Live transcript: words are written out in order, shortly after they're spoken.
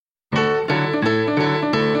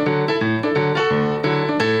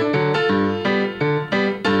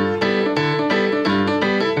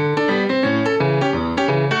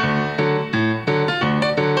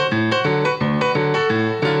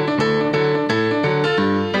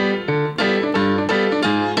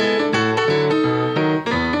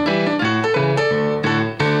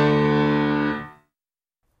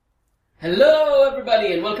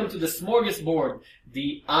the Smorgasbord,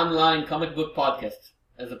 the online comic book podcast,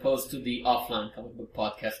 as opposed to the offline comic book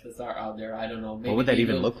podcasts that are out there. I don't know. Maybe what would that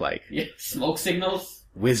even look like? Yeah, smoke signals?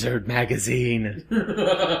 Wizard Magazine.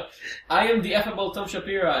 I am the affable Tom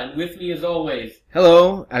Shapira, and with me as always...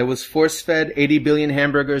 Hello, I was force-fed 80 billion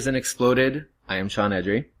hamburgers and exploded. I am Sean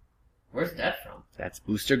Edry. Where's that from? That's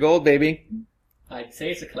Booster Gold, baby. I'd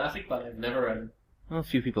say it's a classic, but I've never read it. Well, a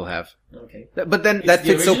few people have. Okay. But then that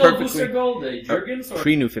fits so perfectly. Booster Gold, the Jurgens, or...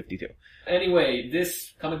 Pre-New 52. Anyway,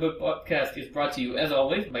 this comic book podcast is brought to you, as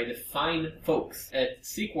always, by the fine folks at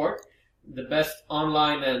Sequart, the best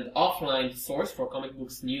online and offline source for comic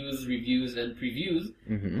books news, reviews, and previews.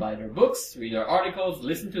 Mm-hmm. Buy their books, read their articles,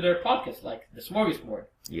 listen to their podcasts, like The Smorgasbord.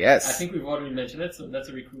 Yes. I think we've already mentioned it, so that's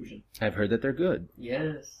a recursion. I've heard that they're good.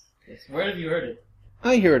 Yes. Where have you heard it?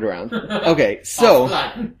 I hear it around. Okay, so...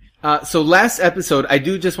 Offline. So last episode, I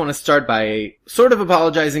do just want to start by sort of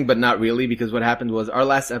apologizing, but not really, because what happened was our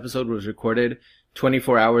last episode was recorded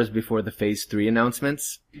 24 hours before the Phase 3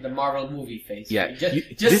 announcements. The Marvel movie Phase 3. Yeah.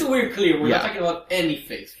 Just so we're clear, we're not talking about any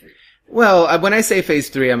Phase 3. Well, when I say Phase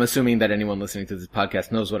 3, I'm assuming that anyone listening to this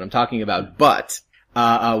podcast knows what I'm talking about, but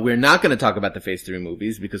we're not going to talk about the Phase 3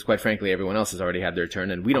 movies, because quite frankly, everyone else has already had their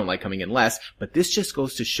turn, and we don't like coming in last, but this just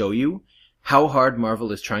goes to show you how hard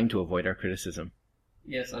Marvel is trying to avoid our criticism.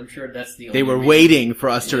 Yes, I'm sure that's the only They were reason. waiting for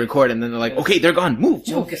us to record, and then they're like, okay, they're gone, move.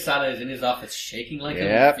 Joe Quesada is in his office shaking like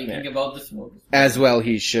Yep. a thinking about the smoke. As well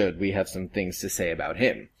he should. We have some things to say about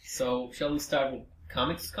him. So, shall we start with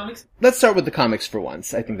comics? Let's start with the comics for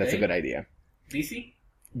once. I think that's a Okay. good idea. DC?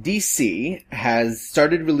 DC has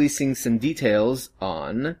started releasing some details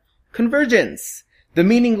on Convergence, the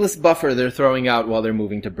meaningless buffer they're throwing out while they're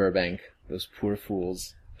moving to Burbank. Those poor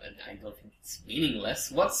fools. I don't think it's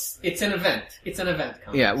meaningless. It's an event. It's an event.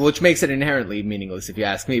 Comics. Yeah, which makes it inherently meaningless if you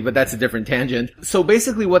ask me, but that's a different tangent. So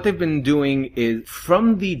basically what they've been doing is,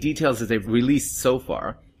 from the details that they've released so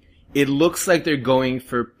far, it looks like they're going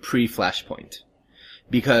for pre-Flashpoint.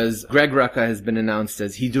 Because Greg Rucka has been announced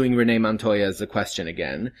as he's doing Renee Montoya as the Question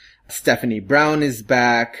again. Stephanie Brown is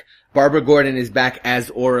back. Barbara Gordon is back as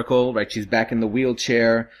Oracle, right? She's back in the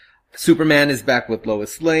wheelchair. Superman is back with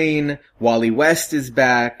Lois Lane. Wally West is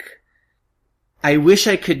back. I wish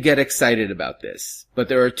I could get excited about this, but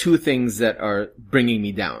there are two things that are bringing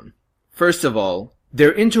me down. First of all,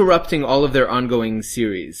 they're interrupting all of their ongoing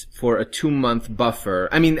series for a 2-month buffer.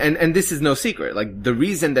 I mean, and this is no secret. Like, the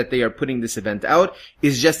reason that they are putting this event out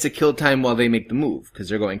is just to kill time while they make the move, because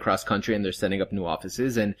they're going cross country and they're setting up new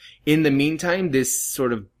offices. And in the meantime, this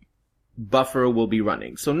sort of buffer will be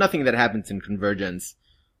running. So nothing that happens in Convergence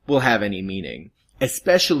will have any meaning,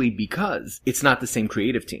 especially because it's not the same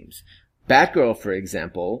creative teams. Batgirl, for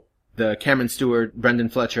example, the Cameron Stewart, Brendan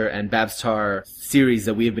Fletcher, and Babs Tarr series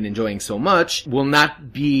that we have been enjoying so much will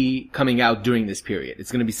not be coming out during this period.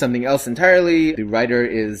 It's going to be something else entirely. The writer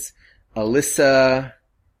is Alyssa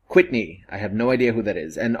Whitney. I have no idea who that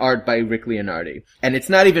is. And art by Rick Leonardi. And it's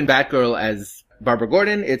not even Batgirl as Barbara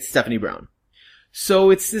Gordon, it's Stephanie Brown. So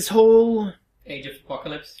it's this whole... Age of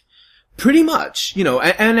Apocalypse? Pretty much, you know,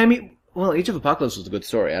 and I mean, well, Age of Apocalypse was a good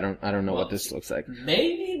story. I don't know what this looks like.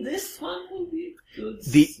 Maybe this one will be a good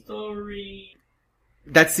story.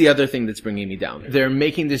 That's the other thing that's bringing me down. They're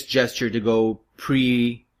making this gesture to go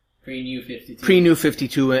pre-New 52. Pre-New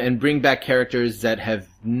 52 and bring back characters that have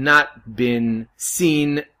not been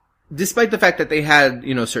seen, despite the fact that they had,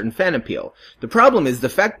 you know, certain fan appeal. The problem is the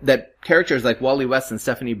fact that characters like Wally West and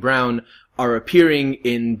Stephanie Brown are appearing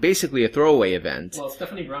in basically a throwaway event. Well,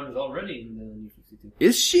 Stephanie Brown is already in the New 52.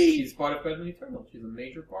 Is she? She's part of Batman Eternal. She's a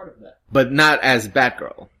major part of that. But not as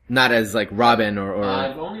Batgirl. Not as, like, Robin or...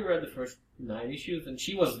 I've only read the first 9 issues, and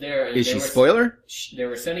she was there. And is she spoiler? They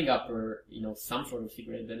were setting up her, you know, some sort of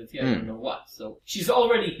secret identity. I don't know what. So, she's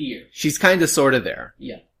already here. She's kind of sort of there.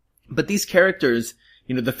 Yeah. But these characters,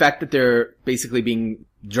 you know, the fact that they're basically being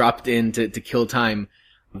dropped in to kill time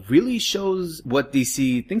really shows what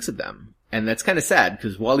DC thinks of them. And that's kind of sad,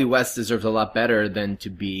 because Wally West deserves a lot better than to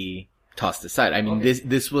be tossed aside. I mean,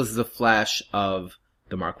 this was the Flash of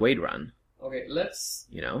the Mark Waid run. Okay, let's...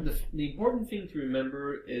 You know? The important thing to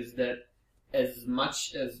remember is that as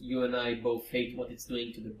much as you and I both hate what it's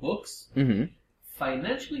doing to the books,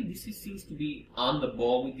 financially DC seems to be on the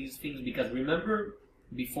ball with these things, because remember,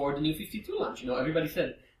 before the New 52 launch, you know, everybody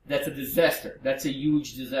said, that's a disaster. That's a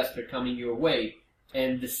huge disaster coming your way.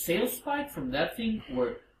 And the sales spike from that thing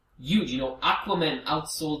were... huge, you know, Aquaman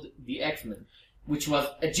outsold the X-Men, which was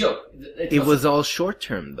a joke. It was all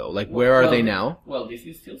short-term, though. Like, where are they now? Well, this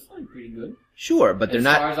is still selling pretty good. Sure, but they're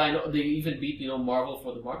not... As far as I know, they even beat, you know, Marvel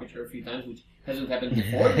for the market share a few times, which hasn't happened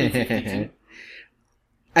before.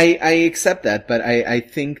 I accept that, but I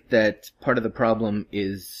think that part of the problem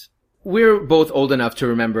is we're both old enough to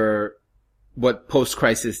remember what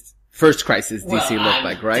post-crisis, first crisis DC looked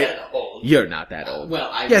like, right? That old. You're not that old.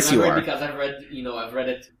 Yes, you are. Because I've read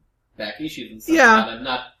it back issues and stuff. Yeah.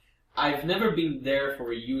 But I've never been there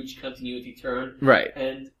for a huge continuity turn. Right.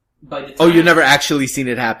 And by the time... Oh, you've never actually seen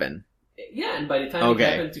it happen? Yeah, and by the time it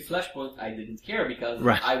happened to Flashpoint, I didn't care because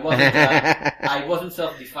I wasn't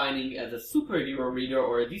self-defining as a superhero reader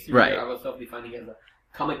or a DC reader. I was self-defining as a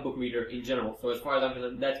comic book reader in general. So as far as I'm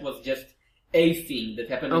concerned, that was just a thing that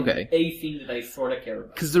happened, a thing that I sort of care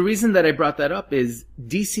about. Because the reason that I brought that up is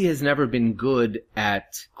DC has never been good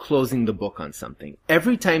at closing the book on something.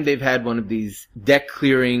 Every time they've had one of these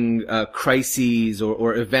deck-clearing crises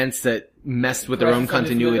or events that messed with their own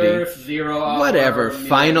continuity, Earth, 0 Hour, whatever,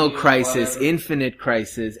 Final Crisis, whatever. Infinite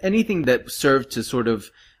Crisis, anything that served to sort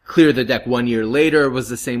of clear the deck 1 year later was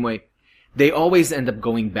the same way. They always end up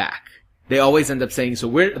going back. They always end up saying, so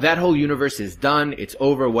that whole universe is done, it's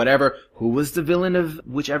over, whatever. Who was the villain of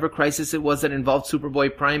whichever crisis it was that involved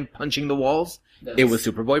Superboy Prime punching the walls? It was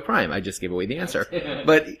Superboy Prime. I just gave away the answer.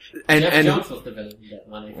 But, Jeff Jones was the villain in that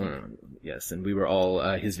one, I think. Yes, and we were all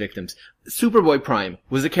his victims. Superboy Prime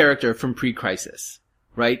was a character from pre-crisis,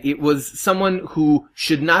 right? It was someone who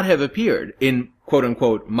should not have appeared in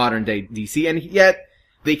quote-unquote modern-day DC, and yet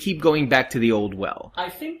they keep going back to the old well. I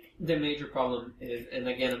think the major problem is, and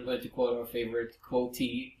again I'm going to quote our favorite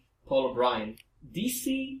quotee, Paul O'Brien,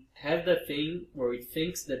 DC has that thing where it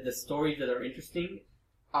thinks that the stories that are interesting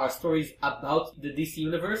are stories about the DC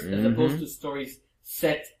universe as opposed to stories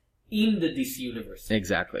set in the DC universe.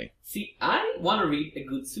 Exactly. See, I want to read a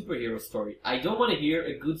good superhero story. I don't want to hear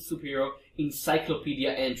a good superhero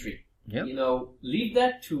encyclopedia entry. Yep. Leave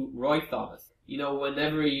that to Roy Thomas.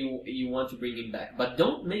 Whenever you want to bring him back. But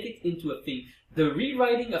don't make it into a thing. The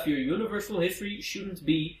rewriting of your universal history shouldn't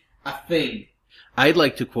be a thing. I'd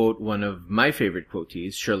like to quote one of my favorite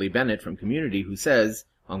quotees, Shirley Bennett from Community, who says,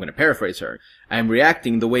 I'm going to paraphrase her, I'm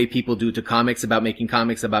reacting the way people do to comics about making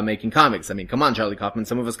comics about making comics. I mean, come on, Charlie Kaufman,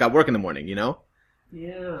 some of us got work in the morning,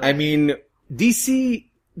 Yeah. I mean, DC,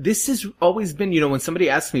 this has always been, when somebody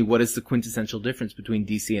asks me what is the quintessential difference between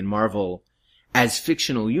DC and Marvel as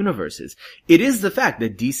fictional universes, it is the fact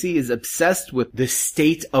that DC is obsessed with the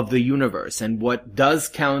state of the universe and what does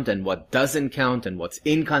count and what doesn't count and what's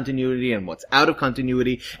in continuity and what's out of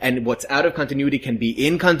continuity and what's out of continuity can be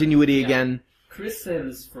in continuity again. Chris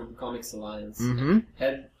Sims from Comics Alliance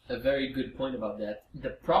had a very good point about that.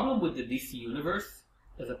 The problem with the DC universe,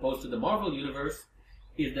 as opposed to the Marvel universe,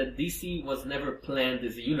 is that DC was never planned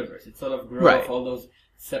as a universe. It sort of grew off all those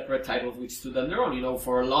separate titles which stood on their own.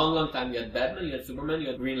 For a long, long time you had Batman, you had Superman, you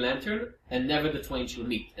had Green Lantern, and never the twain shall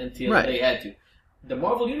meet until they had to. The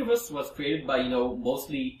Marvel Universe was created by,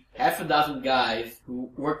 mostly half a dozen guys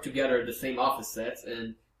who worked together at the same office sets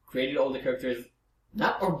and created all the characters,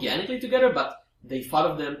 not organically together, but they thought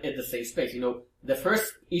of them at the same space. The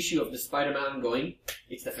first issue of the Spider-Man going,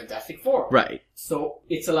 it's the Fantastic Four. Right. So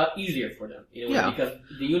it's a lot easier for them, because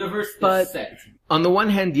the universe is set. On the one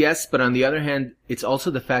hand, yes, but on the other hand, it's also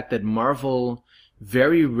the fact that Marvel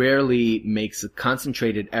very rarely makes a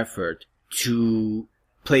concentrated effort to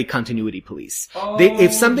play continuity police.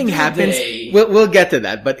 If something happens, we'll get to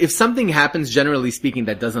that, but if something happens, generally speaking,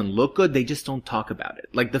 that doesn't look good, they just don't talk about it.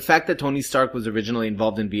 Like the fact that Tony Stark was originally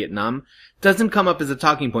involved in Vietnam doesn't come up as a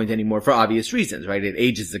talking point anymore for obvious reasons, right? It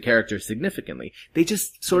ages the character significantly. They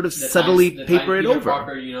just sort of subtly paper it over.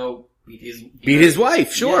 Parker, beat his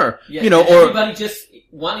wife, sure. Yeah. Or everybody just,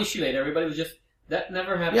 one issue later, everybody was just, that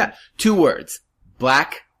never happened. Yeah. 2 words.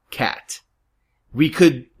 Black Cat. We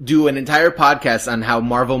could do an entire podcast on how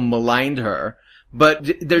Marvel maligned her,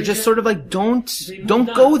 but they're just sort of like, don't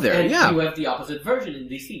go there. And yeah. you have the opposite version in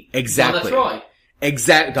DC. Exactly. Donna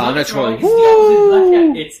Troy. Donna Troy. Is the opposite Black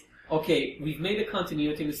Cat. It's, okay, we've made a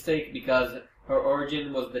continuity mistake because her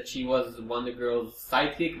origin was that she was Wonder Girl's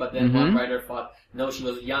sidekick, but then one writer thought, no, she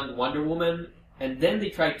was a young Wonder Woman, and then they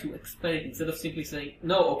tried to explain it instead of simply saying,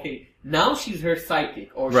 no, okay, now she's her sidekick,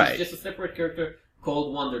 or she's just a separate character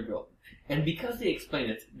called Wonder Girl. And because they explained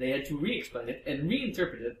it, they had to re-explain it and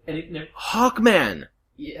reinterpret it, and it never... Hawkman!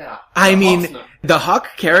 Yeah. I mean, the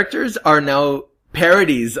Hawk characters are now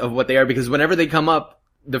parodies of what they are, because whenever they come up,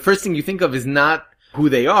 the first thing you think of is not who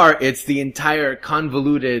they are, it's the entire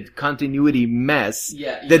convoluted continuity mess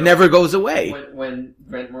that never goes away. When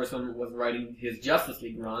Grant Morrison was writing his Justice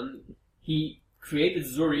League run, he created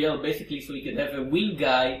Zuriel basically so he could have a wing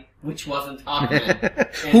guy which wasn't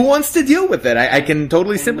Hawkman. Who wants to deal with it? I can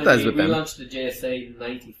totally sympathize with them. When they relaunched the JSA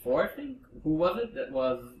 94, I think. Who was it? That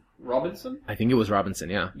was Robinson? I think it was Robinson,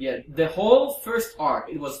 yeah. Yeah, the whole first arc,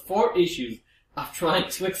 it was 4 issues of trying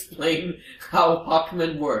to explain how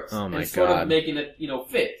Hawkman works. Oh my and sort God. of making it,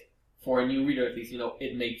 fit for a new reader at least,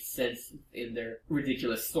 it made sense in their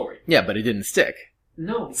ridiculous story. Yeah, but it didn't stick.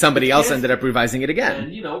 No. Somebody else ended up revising it again.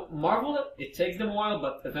 And, Marvel, it takes them a while,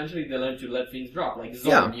 but eventually they learn to let things drop. Like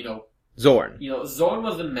Zorn, Zorn. Zorn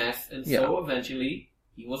was a mess, and so eventually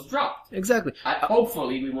he was dropped. Exactly.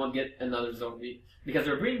 Hopefully we won't get another Zorn, because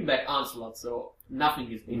they're bringing back Onslaught, so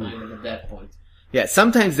nothing is behind them at that point. Yeah,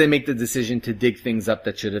 sometimes they make the decision to dig things up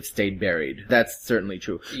that should have stayed buried. That's certainly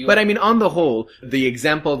true. But I mean, on the whole, the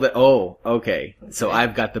example that, so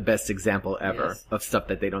I've got the best example ever of stuff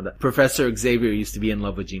that they don't know. Professor Xavier used to be in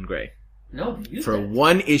love with Jean Grey. No, they used for that.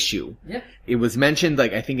 one issue. Yeah. It was mentioned,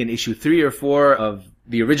 I think in issue 3 or 4 of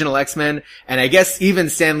the original X-Men, and I guess even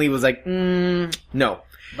Stan Lee was like, no.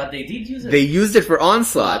 But they did use it. They used it for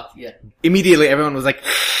Onslaught. Yeah. Immediately everyone was like,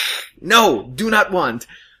 no, do not want.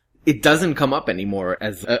 It doesn't come up anymore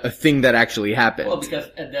as a thing that actually happened. Well, because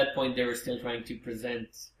at that point they were still trying to present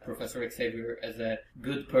Professor Xavier as a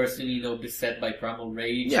good person, beset by primal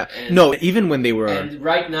rage. Yeah. No, even when they were... And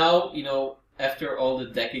right now, after all the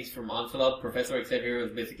decades from Onslaught, Professor Xavier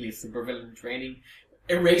was basically a supervillain in training,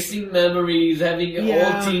 erasing memories, having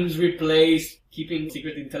old teams replaced, keeping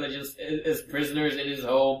secret intelligence as prisoners in his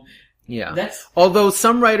home. Yeah. Although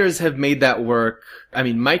some writers have made that work. I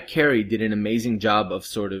mean, Mike Carey did an amazing job of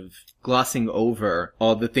sort of glossing over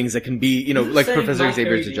all the things that can be, like Professor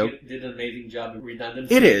Xavier's a joke. Did an amazing job of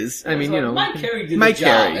redundancy. It is. I mean, Mike Carey did a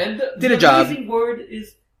job. And did a job. The amazing word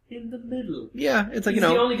is in the middle. Yeah, it's like, He's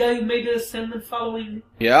the only guy who made the Sandman following.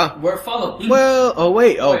 Yeah. We're following. Well,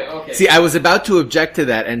 wait, okay. See, I was about to object to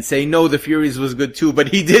that and say, no, the Furies was good too, but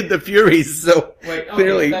he did the Furies, so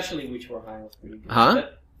clearly. Especially Witch War High was pretty good. Huh?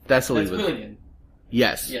 That's Willigan.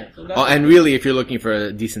 Yes. Yeah. So and really, if you're looking for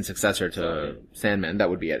a decent successor to Sandman, that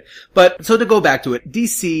would be it. But, so to go back to it,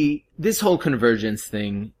 DC, this whole convergence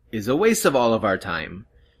thing is a waste of all of our time.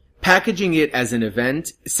 Packaging it as an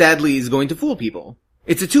event, sadly, is going to fool people.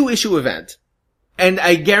 It's a 2-issue event. And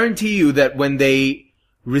I guarantee you that when they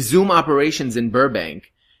resume operations in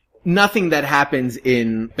Burbank, nothing that happens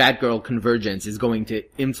in Batgirl Convergence is going to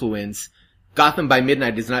influence Gotham by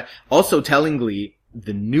Midnight is not. Also, tellingly,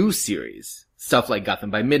 the new series, stuff like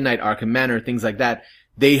Gotham by Midnight, Arkham Manor, things like that,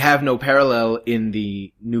 they have no parallel in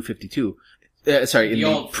the new 52.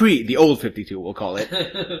 The old 52, we'll call it.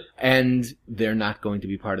 And they're not going to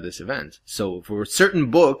be part of this event. So for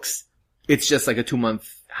certain books, it's just like a 2-month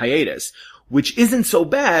hiatus, which isn't so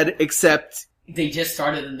bad, except... They just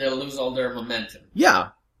started and they'll lose all their momentum.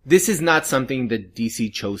 Yeah. This is not something that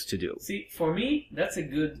DC chose to do. See, for me, that's a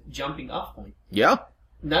good jumping off point. Yeah.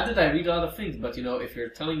 Not that I read a lot of things, but, if you're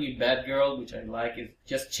telling me Batgirl, which I like, is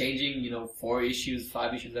just changing, 4 issues,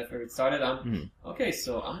 5 issues after it started, okay,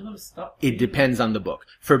 so I'm gonna stop. It depends on the book.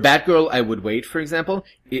 For Batgirl, I would wait, for example.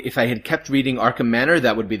 If I had kept reading Arkham Manor,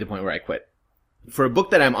 that would be the point where I quit. For a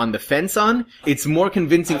book that I'm on the fence on, it's more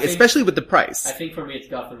convincing, especially with the price. I think for me it's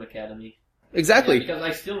Gotham Academy. Exactly. Yeah, because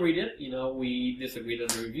I still read it, we disagreed on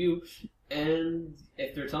the review, and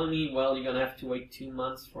if they're telling me, well, you're gonna have to wait 2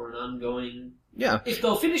 months for an ongoing... Yeah. If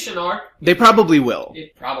they'll finish an arc... They probably will.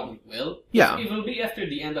 It probably will. Yeah. If it'll be after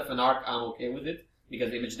the end of an arc, I'm okay with it,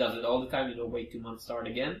 because Image does it all the time, wait 2 months, start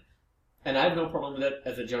again. And I have no problem with that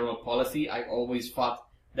as a general policy. I always thought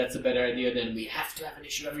that's a better idea than we have to have an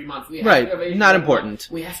issue every month. Not important.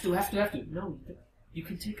 We have to. No, you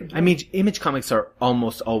can take a break. I mean, Image comics are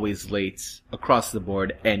almost always late across the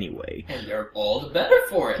board anyway. And they're all the better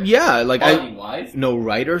for it. Yeah, quality-wise. No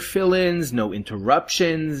writer fill-ins, no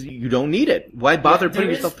interruptions. You don't need it. Why bother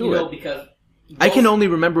putting yourself through it? Because I can only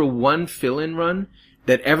remember one fill-in run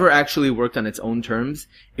that ever actually worked on its own terms.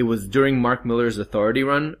 It was during Mark Millar's Authority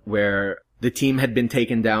run, where the team had been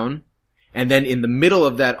taken down. And then in the middle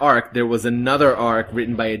of that arc, there was another arc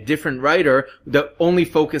written by a different writer that only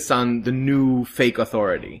focused on the new fake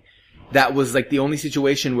Authority. That was the only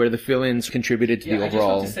situation where the fill-ins contributed to the overall... I just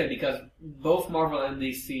want to say, because both Marvel and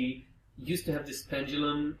DC used to have this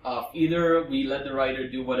pendulum of either we let the writer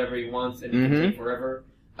do whatever he wants and it can take forever,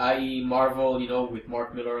 i.e. Marvel, with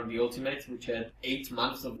Mark Millar and the Ultimates, which had 8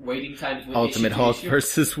 months of waiting time between Ultimate Hulk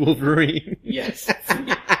versus Wolverine. Yes.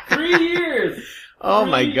 3 years! Oh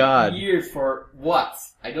my god. 3 years for what?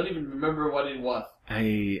 I don't even remember what it was.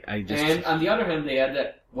 I just... And on the other hand, they had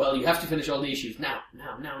that, well, you have to finish all the issues. Now.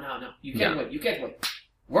 You can't wait.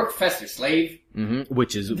 Work faster, slave.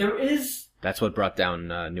 Which is... There is... That's what brought down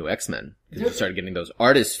New X-Men. Because you started getting those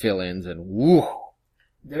artist fill-ins and woo.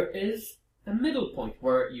 There is a middle point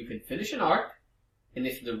where you can finish an arc, and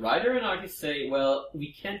if the writer and artist say, well,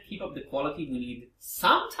 we can't keep up the quality, we need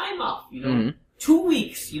some time off, 2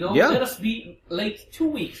 weeks, Yeah. Let us be late 2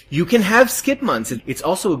 weeks. You can have skip months. It's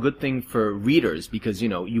also a good thing for readers because,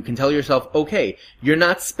 you can tell yourself, okay, you're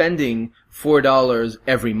not spending $4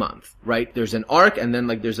 every month, right? There's an arc and then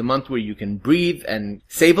there's a month where you can breathe and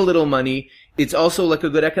save a little money. It's also a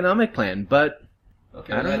good economic plan, but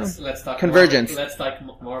Okay, I don't let's talk Convergence. Let's talk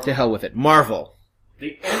Marvel. to hell with it. Marvel.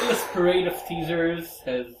 The endless parade of teasers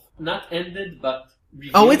has not ended, but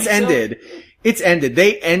Oh, it's itself. ended. It's ended.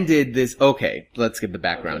 They ended this. Okay, let's give the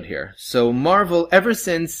background here. So Marvel, ever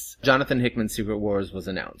since Jonathan Hickman's Secret Wars was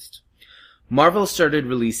announced, Marvel started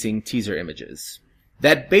releasing teaser images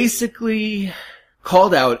that basically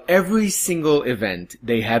called out every single event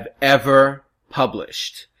they have ever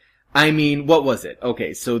published. I mean, what was it?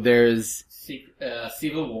 Okay, so there's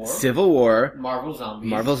Civil War,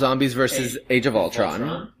 Marvel Zombies versus Age of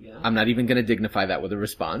Ultron. Yeah. I'm not even going to dignify that with a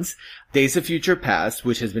response. Days of Future Past,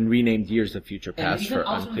 which has been renamed Years of Future Past for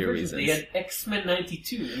unclear reasons. They had X-Men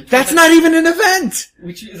 92. That's not even an event!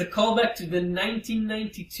 Which is a callback to the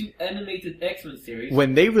 1992 animated X-Men series.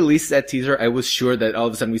 When they released that teaser, I was sure that all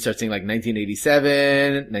of a sudden we start seeing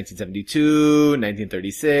 1987, 1972,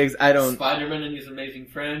 1936. Spider-Man and His Amazing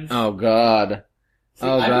Friends. Oh god.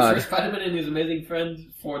 I prefer Spider-Man and His Amazing Friends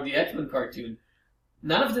for the X-Men cartoon.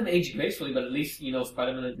 None of them age gracefully, but at least,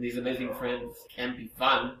 Spider-Man and His Amazing Friends can be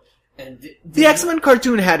fun. And the X-Men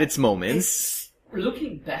cartoon had its moments.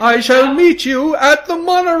 Looking back, I shall meet you at the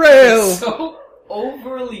monorail! It's so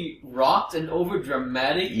overly wrought and over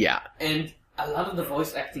dramatic. Yeah. And a lot of the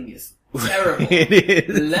voice acting is terrible. It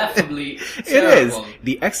is. Laughably terrible. It is.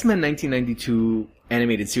 The X-Men 1992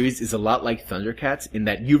 animated series is a lot like Thundercats in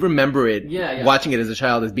that you remember it, watching it as a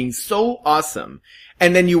child, as being so awesome.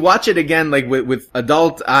 And then you watch it again, with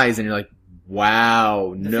adult eyes, and you're like,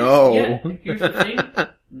 wow, no. Here's the thing.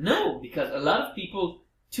 No, because a lot of people,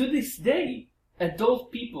 to this day, adult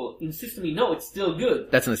people insist to me, no, it's still good.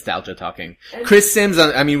 That's nostalgia talking. And Chris Sims,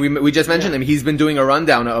 we just mentioned him, he's been doing a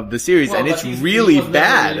rundown of the series, and it's really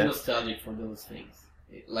bad. Really nostalgic for those things.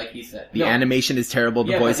 Like he said. The animation is terrible,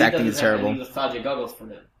 the voice acting is terrible. He doesn't have any nostalgia goggles for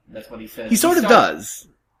them. That's what he said. He sort of does.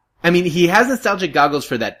 He has nostalgic goggles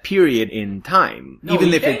for that period in time. No, even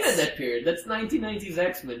he if it's that period. That's 1990s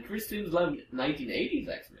X-Men. Chris Sims loved 1980s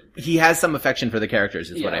X-Men. He has some affection for the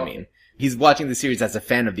characters, is what I mean. He's watching the series as a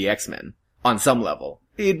fan of the X-Men, on some level.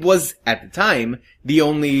 It was, at the time, the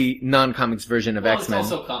only non-comics version of X-Men.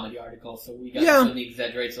 It's also a comedy article, so we got he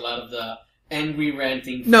exaggerates a lot of the angry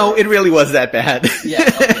ranting. No, it really was that bad. Yeah,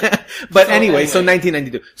 okay. But anyway, so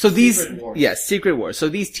 1992. So Secret Wars. Secret Wars. So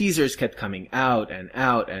these teasers kept coming out and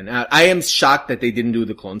out and out. I am shocked that they didn't do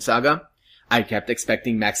the Clone Saga. I kept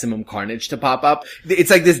expecting Maximum Carnage to pop up.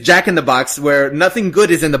 It's like this Jack in the Box where nothing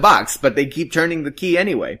good is in the box, but they keep turning the key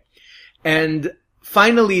anyway. And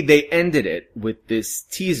finally they ended it with this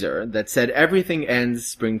teaser that said everything ends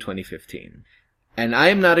spring 2015. And I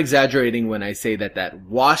am not exaggerating when I say that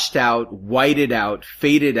washed out, whited out,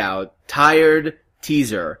 faded out, tired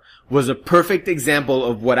teaser was a perfect example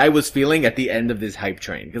of what I was feeling at the end of this hype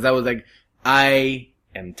train. Because I was like, I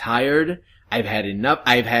am tired. I've had enough.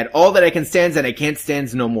 I've had all that I can stand and I can't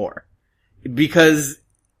stand no more. Because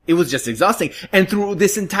it was just exhausting. And through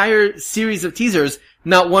this entire series of teasers,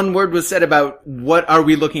 not one word was said about what are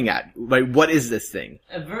we looking at? Like, what is this thing?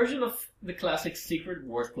 A version of the classic Secret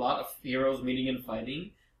Wars plot of heroes meeting and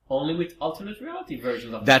fighting, only with alternate reality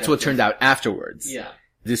versions of That's what turned out afterwards. Yeah.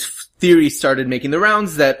 This theory started making the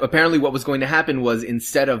rounds that apparently what was going to happen was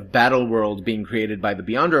instead of Battle World being created by the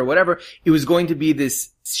Beyonder or whatever, it was going to be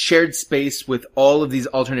this shared space with all of these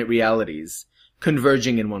alternate realities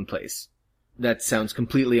converging in one place. That sounds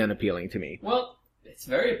completely unappealing to me. Well, it's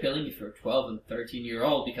very appealing if you're a 12 and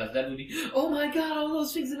 13-year-old because that would be, oh my god, all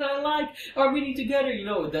those things that I like are meeting together.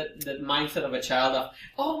 That mindset of a child of,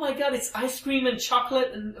 oh my god, it's ice cream and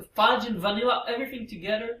chocolate and fudge and vanilla, everything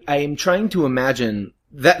together. I am trying to imagine,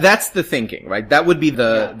 that's the thinking, right? That would be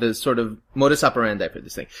the sort of modus operandi for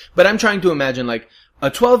this thing. But I'm trying to imagine a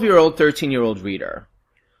 12-year-old, 13-year-old reader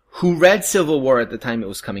who read Civil War at the time it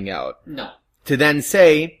was coming out. No. To then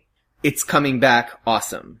say, it's coming back,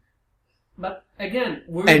 awesome. But again,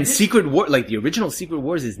 Secret War, the original Secret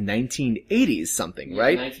Wars is 1980s something,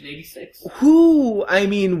 right? 1986.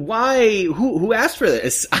 Why? Who asked for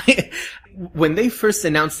this? When they first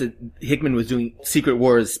announced that Hickman was doing Secret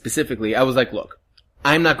Wars specifically, I was like, look,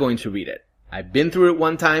 I'm not going to read it. I've been through it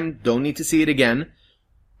one time, don't need to see it again.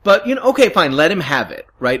 But, okay, fine, let him have it,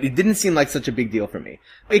 right? It didn't seem like such a big deal for me.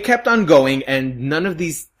 It kept on going, and none of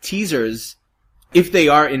these teasers, if they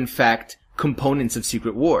are in fact components of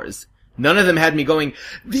Secret Wars, None of them had me going,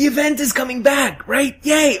 the event is coming back, right?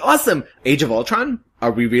 Yay, awesome. Age of Ultron?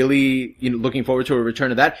 Are we really, looking forward to a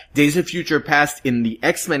return of that? Days of Future Past in the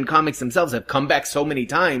X-Men comics themselves have come back so many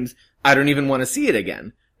times, I don't even want to see it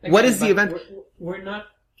again. What is the event? We're not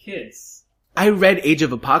kids. I read Age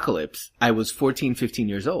of Apocalypse. I was 14, 15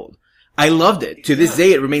 years old. I loved it. To this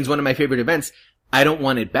day, it remains one of my favorite events. I don't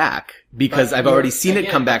want it back because I've already seen it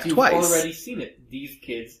come back twice. You've already seen it. These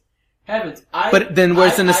kids haven't. But then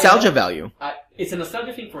where's the nostalgia value? It's a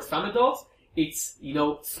nostalgia thing for some adults. It's,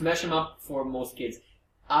 smash them up for most kids.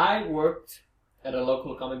 I worked at a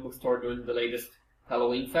local comic book store during the latest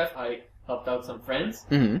Halloween Fest. I helped out some friends.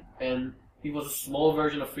 Mm-hmm. And it was a small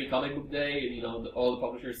version of Free Comic Book Day. All the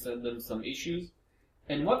publishers sent them some issues.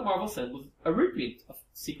 And what Marvel sent was a reprint of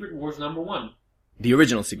Secret Wars #1. The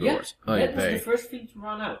original Secret Wars. Oh, that was the first thing to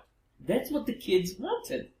run out. That's what the kids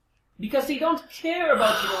wanted. Because they don't care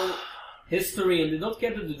about, history, and they don't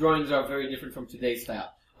care that the drawings are very different from today's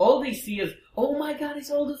style. All they see is, oh my god,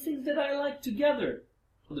 it's all the things that I like together.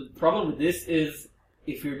 The problem with this is,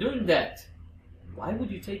 if you're doing that, why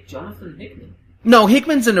would you take Jonathan Hickman? No,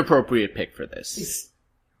 Hickman's an appropriate pick for this. He's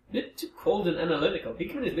a bit too cold and analytical.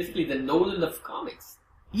 Hickman is basically the Nolan of comics.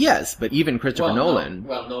 Yes, but even Christopher Nolan...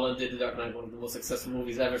 Nolan did The Dark Knight, one of the most successful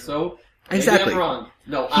movies ever, so... Exactly. I'm wrong.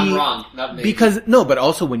 No, I'm wrong. Not maybe. But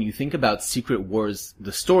also when you think about Secret Wars,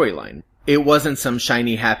 the storyline, it wasn't some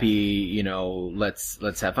shiny, happy,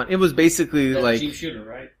 let's have fun. It was basically That's like... Jim Shooter,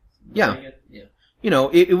 right? Yeah. Yeah.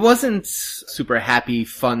 It wasn't super happy,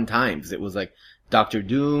 fun times. It was like Doctor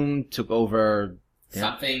Doom took over...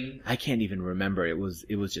 Something. I can't even remember. It was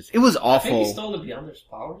awful. I think he stole the Beyonder's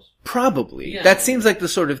powers. Probably. Yeah. That seems like the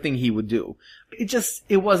sort of thing he would do.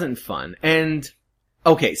 It wasn't fun. And,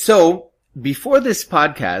 okay, so, before this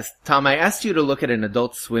podcast, Tom, I asked you to look at an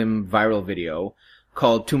Adult Swim viral video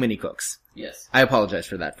called Too Many Cooks. Yes. I apologize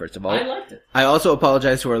for that, first of all. I liked it. I also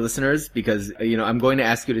apologize to our listeners because, I'm going to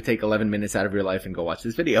ask you to take 11 minutes out of your life and go watch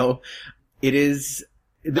this video. It is...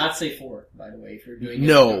 Not safe for work, by the way, if you're doing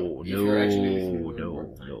No,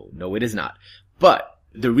 it is not. But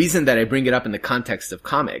the reason that I bring it up in the context of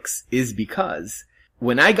comics is because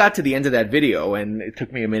when I got to the end of that video, and it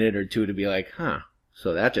took me a minute or two to be like,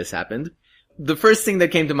 so that just happened, the first thing that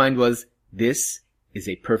came to mind was, this is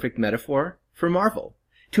a perfect metaphor for Marvel.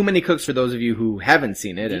 Too Many Cooks, for those of you who haven't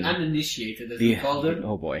seen it. The uninitiated, as we called them.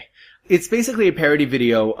 Oh boy. It's basically a parody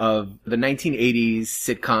video of the 1980s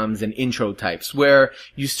sitcoms and intro types, where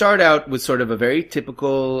you start out with sort of a very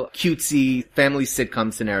typical cutesy family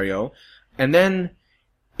sitcom scenario, and then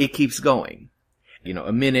it keeps going.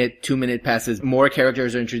 A minute, 2 minute passes, more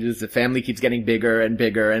characters are introduced, the family keeps getting bigger and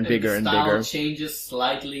bigger and bigger and bigger. The style changes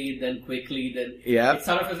slightly, then quickly, then yeah. It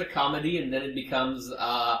starts off as a comedy, and then it becomes,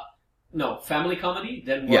 family comedy,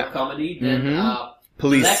 then work comedy, then,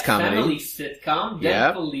 police comedy. Family sitcom,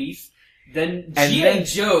 then police, then G.I.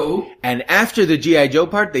 Joe. And after the G.I. Joe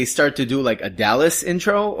part, they start to do like a Dallas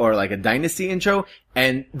intro or like a Dynasty intro.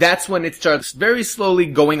 And that's when it starts very slowly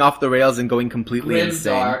going off the rails and going completely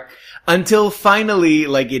insane. Dark. Until finally,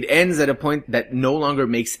 it ends at a point that no longer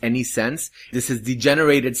makes any sense. This has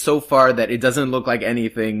degenerated so far that it doesn't look like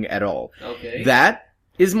anything at all. Okay. That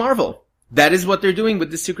is Marvel. That is what they're doing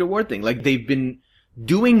with the Secret War thing. They've been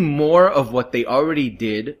doing more of what they already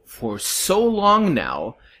did for so long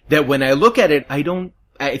now that when I look at it,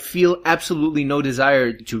 I feel absolutely no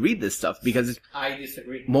desire to read this stuff because I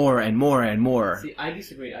disagree. More and more and more. See, I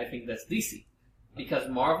disagree. I think that's DC. Because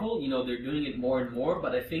Marvel, they're doing it more and more,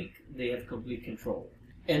 but I think they have complete control.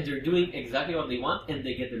 And they're doing exactly what they want, and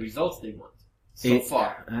they get the results they want. So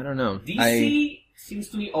far. I don't know. DC seems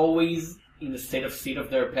to me always in the seat of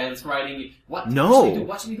their pants writing, what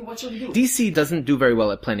should we do? DC doesn't do very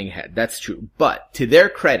well at planning ahead, that's true. But to their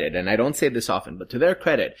credit, and I don't say this often, but to their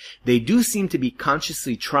credit, they do seem to be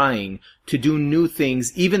consciously trying to do new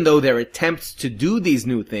things, even though their attempts to do these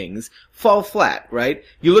new things fall flat, right?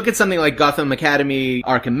 You look at something like Gotham Academy,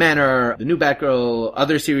 Arkham Manor, the new Batgirl,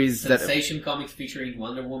 other series Sensation Comics featuring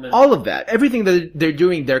Wonder Woman. All of that. Everything that they're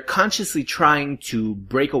doing, they're consciously trying to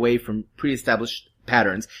break away from pre-established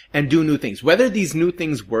patterns and do new things. Whether these new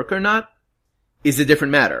things work or not is a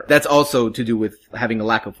different matter. That's also to do with having a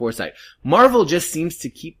lack of foresight. Marvel just seems to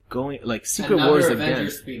keep going, like Secret Wars again.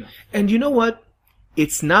 And you know what?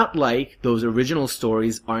 It's not like those original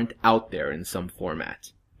stories aren't out there in some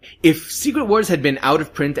format. If Secret Wars had been out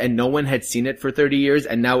of print and no one had seen it for 30 years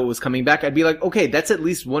and now it was coming back, I'd be like, okay, that's at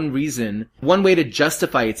least one reason, one way to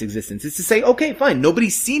justify its existence is to say, okay, fine,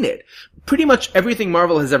 nobody's seen it. Pretty much everything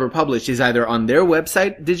Marvel has ever published is either on their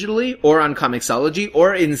website digitally or on Comixology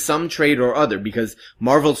or in some trade or other, because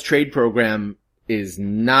Marvel's trade program is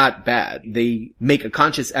not bad. They make a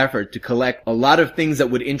conscious effort to collect a lot of things that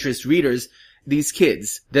would interest readers. These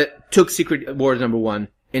kids that took Secret Wars #1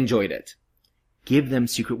 enjoyed it. Give them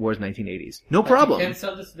Secret Wars 1980s. No problem. You can't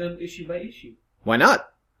sell this to them issue by issue. Why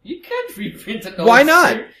not? You can't reprint it. Why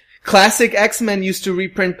not? Classic X-Men used to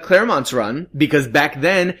reprint Claremont's run because back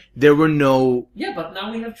then there were no... Yeah, but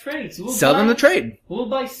now we have trades. Sell them the trade. We'll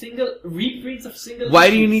buy reprints of single Why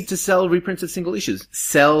issues. do you need to sell reprints of single issues?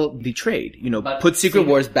 Sell the trade. Put Secret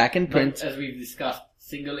Wars back in print. But as we've discussed,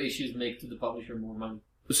 single issues make to the publisher more money.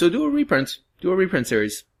 So do a reprint. Do a reprint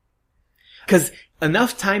series. Because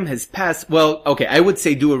enough time has passed. Well, okay, I would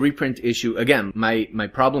say do a reprint issue. Again, my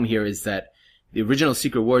problem here is that the original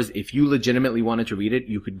Secret Wars, if you legitimately wanted to read it,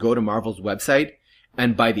 you could go to Marvel's website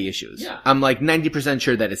and buy the issues. Yeah. I'm like 90%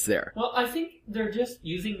 sure that it's there. Well, I think they're just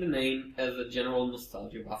using the name as a general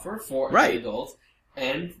nostalgia buffer for Right. the adults,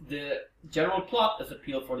 and the general plot as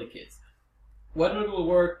appeal for the kids. Whether it will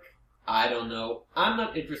work, I don't know. I'm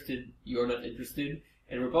not interested, you're not interested,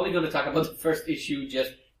 and we're probably going to talk about the first issue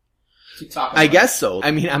just to talk about I guess so.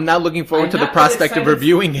 I mean, I'm not looking forward I'm to the not prospect that of excited-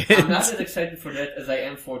 reviewing it. I'm not as excited for that as I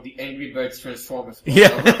am for the Angry Birds Transformers. Yeah.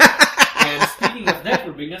 And speaking of that,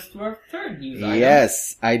 will bring us to our third news item.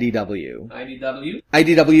 Yes, IDW. IDW.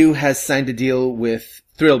 IDW has signed a deal with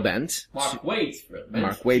Thrillbent. Mark Waid's Thrillbent.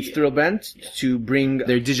 Mark Waid's Yeah. Thrillbent Yeah. to bring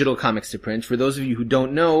their digital comics to print. For those of you who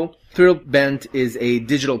don't know, Thrillbent is a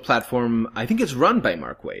digital platform. I think it's run by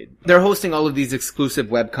Mark Waid. They're hosting all of these exclusive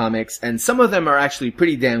webcomics, and some of them are actually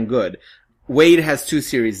pretty damn good. Waid has 2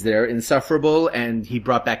 series there, Insufferable, and he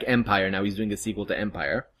brought back Empire. Now he's doing a sequel to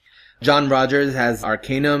Empire. John Rogers has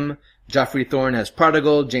Arcanum. Geoffrey Thorne has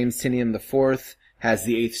Prodigal. James Tynion IV has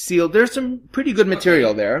The Eighth Seal. There's some pretty good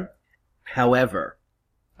material there. However,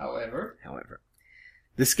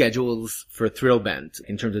 the schedules for Thrillbent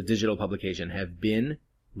in terms of digital publication have been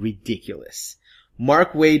ridiculous.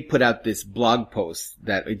 Mark Waid put out this blog post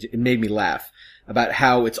that it made me laugh about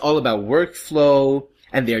how it's all about workflow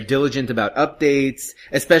and they're diligent about updates,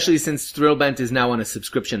 especially since Thrillbent is now on a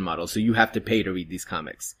subscription model, so you have to pay to read these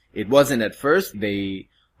comics. It wasn't at first. They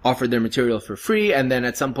offered their material for free, and then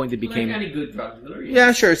at some point it became... Like any good drug dealer.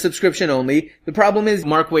 Yeah, sure, subscription only. The problem is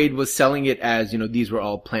Mark Waid was selling it as, these were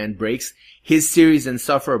all planned breaks. His series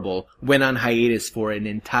Insufferable went on hiatus for an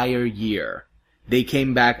entire year. They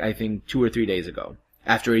came back, I think, 2 or 3 days ago.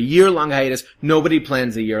 After a year-long hiatus, nobody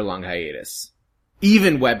plans a year-long hiatus.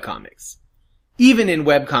 Even webcomics. Even in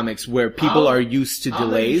webcomics where people are used to How many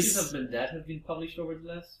delays. issues of Bandette have been published over the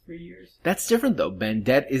last 3 years? That's different though.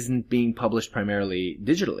 Bandette isn't being published primarily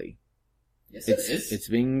digitally. Yes, it is. It's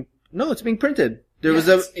being printed.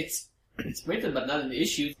 It's printed, but not in the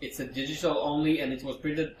issues. It's a digital only, and it was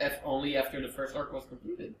printed only after the first arc was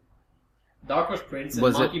completed. Dark Horse prints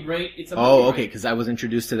and Monkey Brain. It's a Monkey Oh, Brain. okay, because I was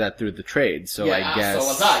introduced to that through the trade, so Yeah, I guess. so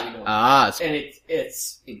was I, so And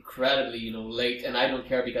it's incredibly, late, and I don't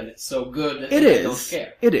care because it's so good that it I is. don't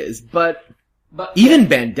care. It is, but But even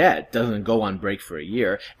Bandette doesn't go on break for a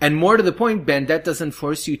year. And more to the point, Bandette doesn't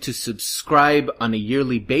force you to subscribe on a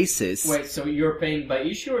yearly basis. Wait, so you're paying by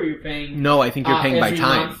issue or you're paying? No, I think you're paying by every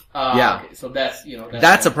time. month? Yeah. Okay, so that's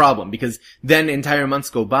That's a problem, because then entire months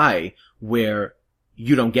go by where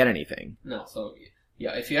you don't get anything. No, so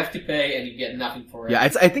yeah, if you have to pay and you get nothing for it. Yeah,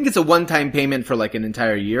 I think it's a one-time payment for like an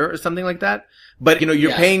entire year or something like that. But, you're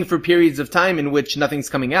Yeah. paying for periods of time in which nothing's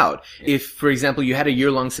coming out. If, for example, you had a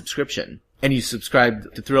year-long subscription and you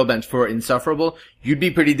subscribed to Thrillbent for Insufferable, you'd be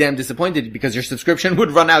pretty damn disappointed because your subscription would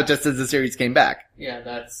run out just as the series came back. Yeah,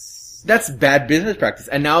 that's Bad business practice.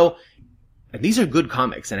 And now, these are good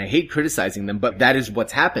comics, and I hate criticizing them, but that is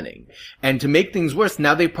what's happening. And to make things worse,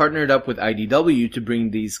 now they partnered up with IDW to bring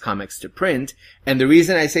these comics to print. And the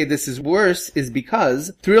reason I say this is worse is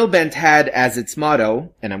because Thrillbent had as its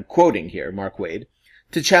motto, and I'm quoting here, Mark Waid,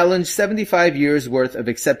 to challenge 75 years worth of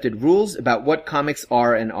accepted rules about what comics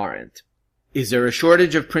are and aren't. Is there a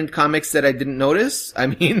shortage of print comics that I didn't notice? I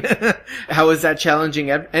mean, how is that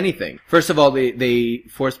challenging anything? First of all, they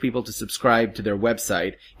force people to subscribe to their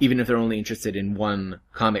website, even if they're only interested in one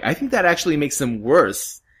comic. I think that actually makes them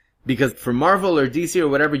worse, because for Marvel or DC or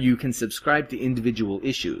whatever, you can subscribe to individual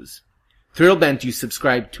issues. Thrillbent, you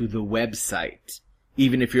subscribe to the website,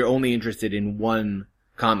 even if you're only interested in one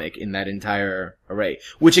comic in that entire array.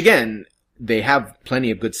 Which again, they have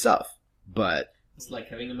plenty of good stuff, but... It's like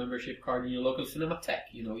having a membership card in your local Cinematheque.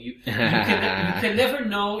 You can never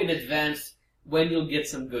know in advance when you'll get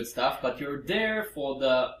some good stuff, but you're there for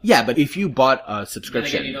the... Yeah, but if you bought a Then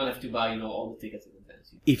subscription... again, you don't have to buy, all the tickets in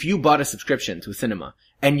advance. If you bought a subscription to a cinema,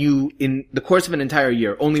 and you, in the course of an entire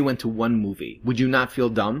year, only went to one movie, would you not feel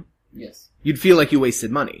dumb? Yes. You'd feel like you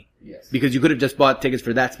wasted money. Yes. Because you could have just bought tickets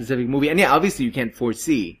for that specific movie. And yeah, obviously you can't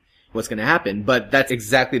foresee what's going to happen, but that's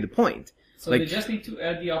exactly the point. So they just need to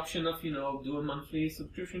add the option of, do a monthly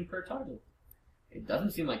subscription per title. It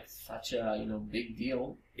doesn't seem like such a, big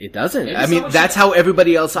deal. It doesn't. Maybe I mean, that's how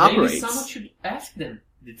everybody else operates. Maybe someone should ask them.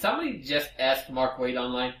 Did somebody just ask Mark Waid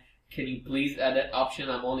online, can you please add that option?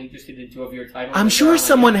 I'm only interested in 2 of your titles. I'm sure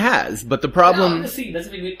someone has, but the problem... No, see, that's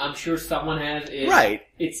the thing. I'm sure someone has. Right.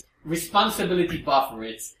 It's responsibility buffer.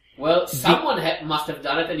 It's, someone must have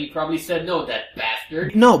done it, and he probably said, no, that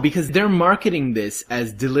bastard. No, because they're marketing this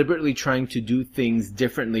as deliberately trying to do things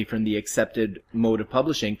differently from the accepted mode of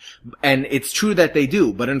publishing. And it's true that they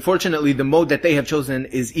do, but unfortunately the mode that they have chosen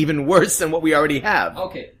is even worse than what we already have.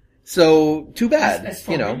 Okay. So, too bad, as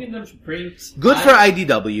for bringing them to print, good for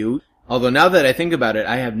IDW, although now that I think about it,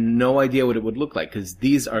 I have no idea what it would look like, because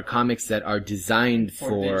these are comics that are designed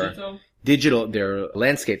for digital, they're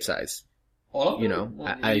landscape size. All of them?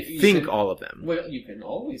 Well, I think all of them. Well, you can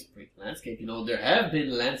always print landscape. There have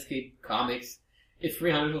been landscape comics. If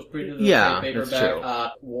 300 was printed in a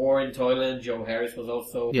paperback, War in Toyland, Joe Harris was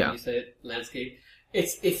also, you said, landscape.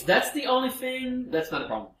 If that's the only thing, that's not a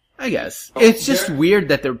problem. I guess. It's just weird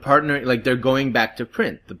that they're partnering, like they're going back to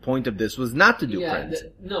print. The point of this was not to do print.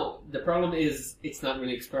 The problem is it's not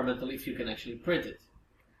really experimental if you can actually print it.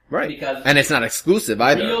 Right. Because and it's not exclusive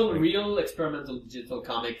either. Real experimental digital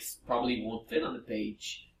comics probably won't fit on the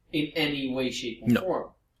page in any way, shape, or form.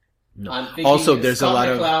 No. I'm thinking also, there's a lot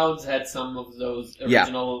of... Clouds had some of those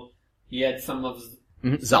original... Yeah. He had some of...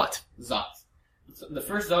 Zot. So the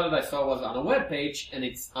first Zot that I saw was on a web page, and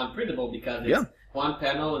it's unprintable because it's one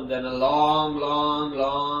panel and then a long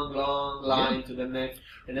line to the next,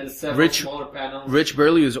 and then several smaller panels. Rich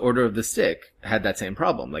Burlew's Order of the Stick had that same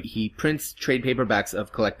problem. Like, he prints trade paperbacks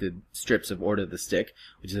of collected strips of Order of the Stick,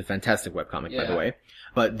 which is a fantastic webcomic, by the way.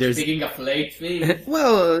 But there's... Speaking of late things.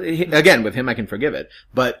 Well, again, with him I can forgive it.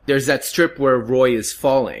 But there's that strip where Roy is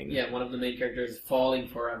falling. Yeah, one of the main characters is falling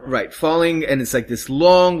forever. Right, falling, and it's like this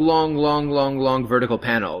long vertical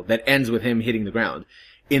panel that ends with him hitting the ground.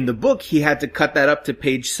 In the book, he had to cut that up to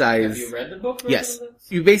page size. Have you read the book? Yes.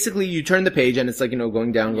 You turn the page and it's like,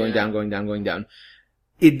 going down.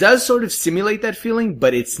 It does sort of simulate that feeling,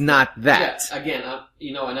 but it's not that. Yeah, again,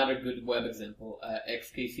 another good web example,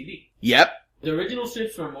 XKCD. Yep. The original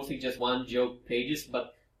strips were mostly just one joke pages,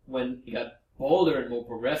 but when it got bolder and more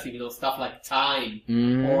progressive, stuff like Time,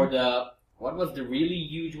 or what was the really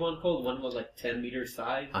huge one called? One was like 10 meters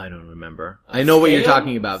size. I don't remember. I know what you're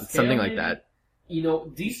talking about. Something like that.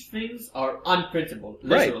 These things are unprintable,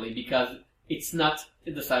 literally, because it's not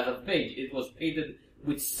the size of the page. It was painted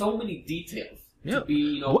with so many details. Yeah. To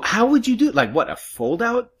be, how would you do it? Like, what, a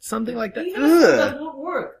fold-out? Something like that? That won't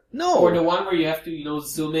work. No. Or the one where you have to,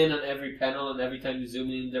 zoom in on every panel, and every time you zoom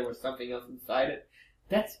in, there was something else inside it.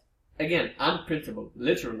 That's, again, unprintable.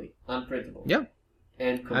 Literally unprintable. Yeah.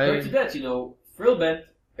 And compared to that, Thrillbent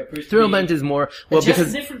appears to Thrillbent is more... Well, just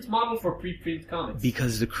a different model for pre-print comics.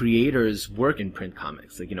 Because the creators work in print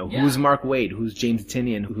comics. Like, who's Mark Waid? Who's James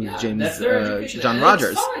Tynion? Who's James John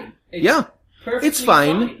Rogers? It's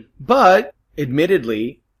fine. But,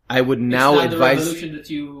 admittedly, I would now advise...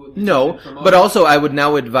 but also I would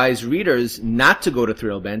now advise readers not to go to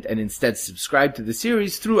Thrillbent and instead subscribe to the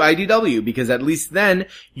series through IDW, because at least then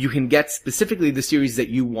you can get specifically the series that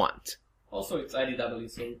you want. Also, it's IDW,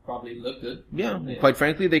 so it probably look good. Yeah, quite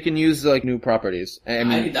frankly, they can use new properties.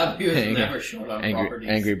 IDW is never short on properties.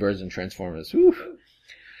 Angry Birds and Transformers. Whew.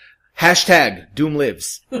 Hashtag Doom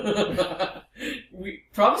Lives. We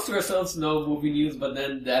promised ourselves no movie news, but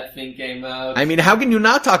then that thing came out. I mean, how can you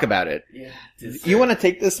not talk about it? Yeah. You want to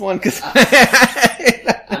take this one? Cause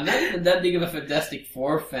I'm not even that big of a Fantastic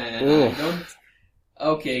Four fan. I don't...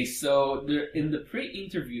 Okay, so they're in the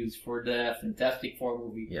pre-interviews for the Fantastic Four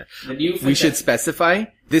movie. Yeah. We should specify,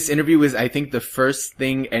 this interview is, I think, the first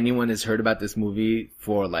thing anyone has heard about this movie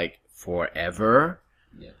for, forever.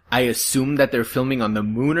 Yeah. I assume that they're filming on the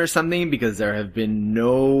moon or something, because there have been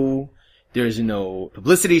there's no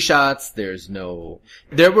publicity shots,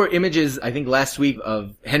 there were images, I think, last week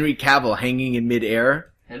of Henry Cavill hanging in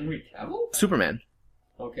midair. Henry Cavill? Superman.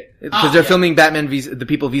 Okay. Because they're filming Batman the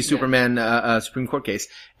People v Superman Supreme Court case.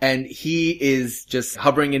 And he is just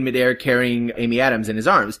hovering in midair carrying Amy Adams in his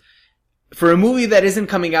arms. For a movie that isn't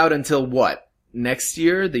coming out until what? Next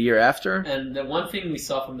year? The year after? And the one thing we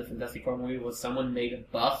saw from the Fantastic Four movie was someone made a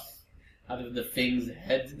bust out of the Thing's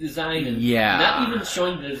head design. And not even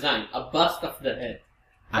showing the design. A bust of the head.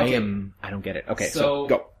 Okay. I don't get it. Okay, so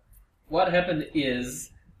go. What happened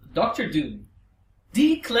is Dr. Doom,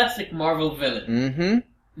 the classic Marvel villain. Mm-hmm.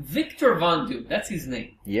 Victor Von Doom, that's his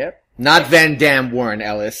name. Yep. Not Van Damme, Warren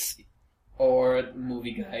Ellis. Or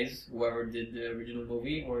movie guys, whoever did the original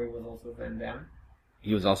movie, or it was also Van Damme.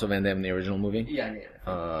 He was also Van Damme in the original movie?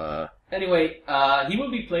 Yeah. Anyway, he will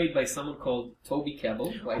be played by someone called Toby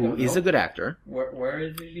Kebbell, who is a good actor. Where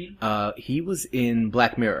is he? He was in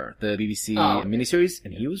Black Mirror, the BBC miniseries,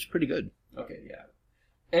 and he was pretty good. Okay, yeah.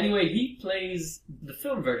 Anyway, he plays the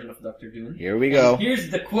film version of Dr. Doom. Here we go. And here's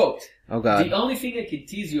the quote. Oh, God. The only thing I can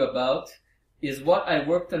tease you about is what I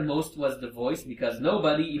worked on most was the voice, because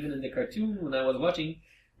nobody, even in the cartoon when I was watching,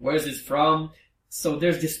 where's this from? So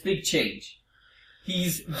there's this big change.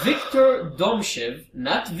 He's Victor Domshev,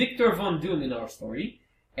 not Victor Von Doom in our story,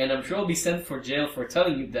 and I'm sure I'll be sent for jail for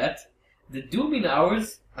telling you that. The Doom in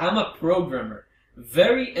ours, I'm a programmer.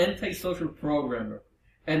 Very antisocial programmer.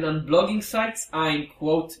 And on blogging sites, I'm,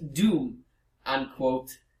 quote, Doom,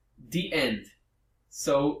 unquote, the end.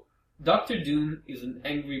 So, Dr. Doom is an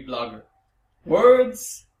angry blogger.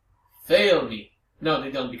 Words fail me. No,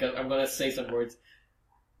 they don't, because I'm gonna say some words.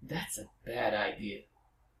 That's a bad idea.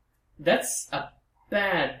 That's a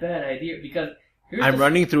bad idea, because I'm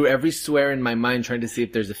running through every swear in my mind trying to see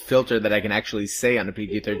if there's a filter that I can actually say on a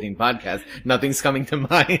PG-13 podcast. Nothing's coming to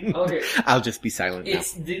mind. Okay. I'll just be silent now.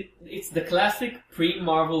 It's the classic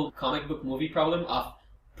pre-Marvel comic book movie problem of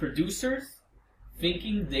producers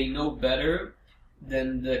thinking they know better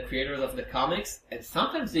than the creators of the comics, and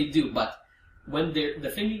sometimes they do, but when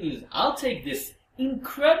the thinking is, I'll take this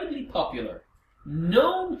incredibly popular,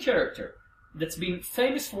 known character that's been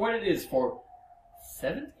famous for what it is for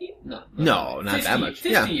 70? No, not that much.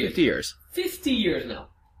 50 years. 50 years. 50 years now.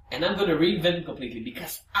 And I'm going to reinvent it completely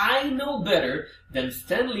because I know better than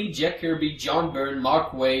Stan Lee, Jack Kirby, John Byrne,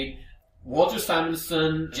 Mark Waid, Walter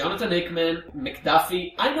Simonson, Jonathan Hickman,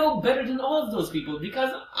 McDuffie. I know better than all of those people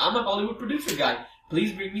because I'm a Hollywood producer guy.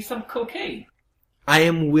 Please bring me some cocaine. I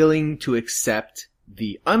am willing to accept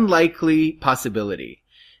the unlikely possibility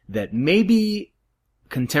that maybe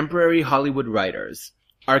contemporary Hollywood writers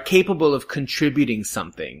are capable of contributing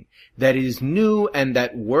something that is new and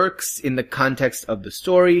that works in the context of the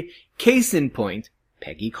story. Case in point,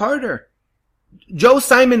 Peggy Carter. Joe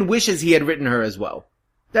Simon wishes he had written her as well.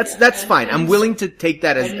 That's fine. I'm willing to take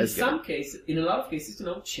that as in a lot of cases,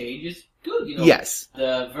 change is good. Yes.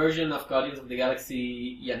 The version of Guardians of the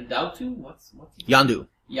Galaxy Yondu. What's Yondu.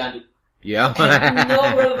 Yeah. Had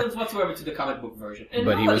no relevance whatsoever to the comic book version.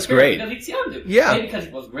 But he was great. Because it's Yondu. Yeah. A, because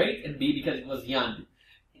it was great, and B, because it was Yondu.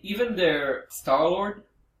 Even their Star-Lord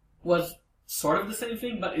was sort of the same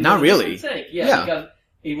thing, but it not was really. Yeah, because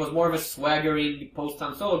it was more of a swaggering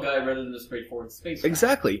post-Han Solo guy rather than a straightforward space guy.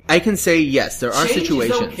 Exactly. I can say yes, there are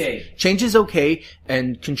situations. Change is okay,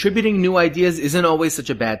 and contributing new ideas isn't always such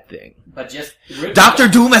a bad thing. But just Dr.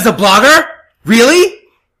 Doom as a blogger? Really?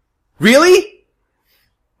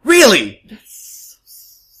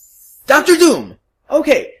 Dr. Doom.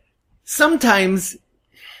 Okay. Sometimes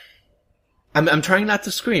I'm trying not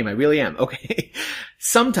to scream. I really am. Okay.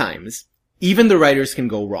 Sometimes even the writers can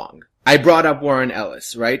go wrong. I brought up Warren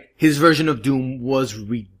Ellis, right? His version of Doom was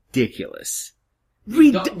ridiculous.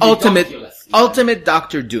 Ultimate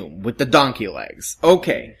Dr. Doom with the donkey legs.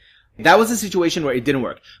 Okay. That was a situation where it didn't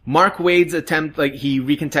work. Mark Waid's attempt, he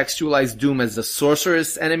recontextualized Doom as a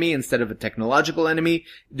sorceress enemy instead of a technological enemy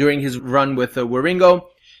during his run with Waringo.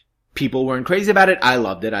 People weren't crazy about it. I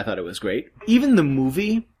loved it. I thought it was great. Even the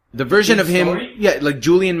movie, the version of him,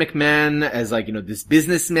 Julian McMahon as this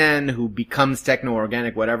businessman who becomes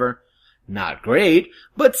techno-organic, whatever. Not great,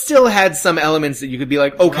 but still had some elements that you could be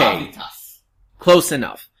like, okay, close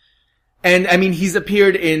enough. And he's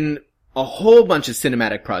appeared in a whole bunch of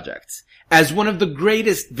cinematic projects as one of the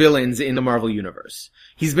greatest villains in the Marvel Universe.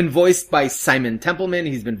 He's been voiced by Simon Templeman.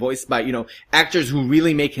 He's been voiced by, actors who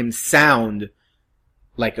really make him sound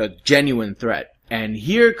like a genuine threat. And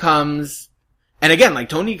here comes, and again,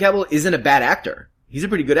 Tony Kebbell isn't a bad actor. He's a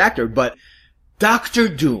pretty good actor, but Dr.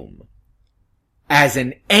 Doom as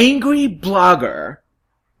an angry blogger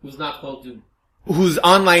who's not called Doom, whose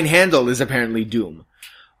online handle is apparently Doom.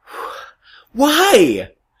 Why?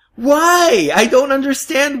 I don't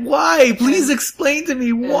understand why. Please explain to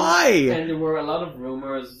me why. And there were a lot of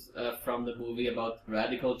rumors from the movie about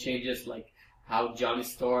radical changes, like how Johnny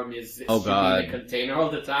Storm is in a container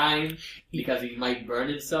all the time because he might burn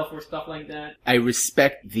himself or stuff like that. I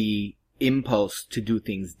respect the impulse to do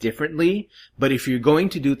things differently, but if you're going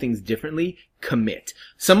to do things differently, commit.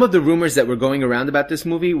 Some of the rumors that were going around about this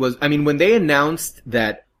movie was, when they announced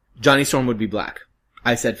that Johnny Storm would be black,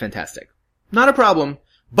 I said fantastic. Not a problem.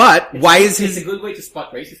 But it's a good way to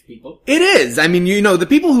spot racist people. It is. The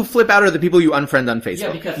people who flip out are the people you unfriend on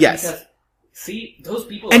Facebook. Yeah, because See, those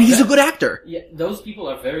people... And he's a good actor. Yeah, those people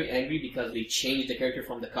are very angry because they changed the character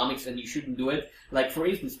from the comics and you shouldn't do it. Like, for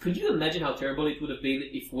instance, could you imagine how terrible it would have been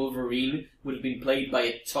if Wolverine would have been played by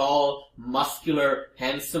a tall, muscular,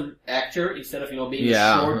 handsome actor instead of, being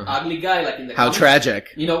a short, ugly guy like in the comics? How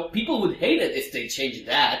tragic. People would hate it if they changed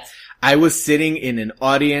that. I was sitting in an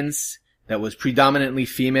audience that was predominantly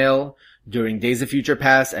female during Days of Future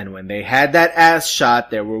Past, and when they had that ass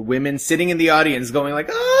shot, there were women sitting in the audience going like,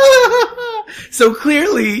 ah! So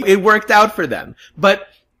clearly, it worked out for them. But,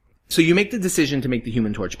 so you make the decision to make the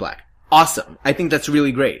Human Torch black. Awesome. I think that's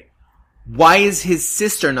really great. Why is his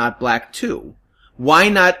sister not black too? Why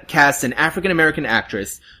not cast an African-American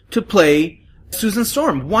actress to play Susan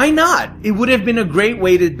Storm? Why not? It would have been a great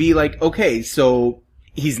way to be like, okay, so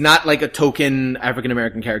he's not like a token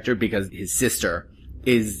African-American character because his sister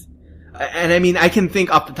is... And I mean, I can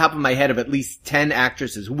think off the top of my head of at least 10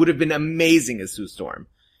 actresses who would have been amazing as Sue Storm.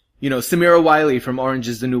 Samira Wiley from Orange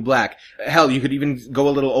is the New Black. Hell, you could even go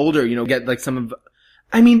a little older, get like some of...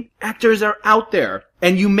 I mean, actors are out there.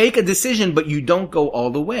 And you make a decision, but you don't go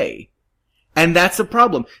all the way. And that's a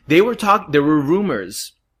problem. There were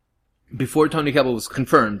rumors before Tony Kebbell was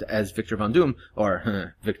confirmed as Victor Von Doom,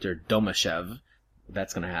 or Victor Domashev.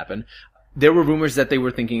 That's gonna happen. There were rumors that they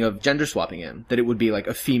were thinking of gender swapping him, that it would be like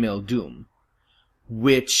a female Doom.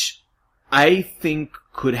 Which I think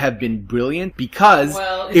could have been brilliant because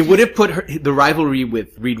it would have put the rivalry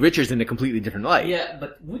with Reed Richards in a completely different light. Yeah,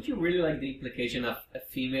 but would you really like the implication of a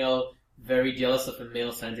female very jealous of a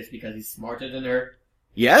male scientist because he's smarter than her?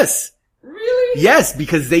 Yes. Really? Yes,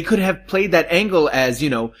 because they could have played that angle as,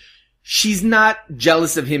 she's not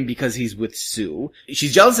jealous of him because he's with Sue.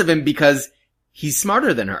 She's jealous of him because he's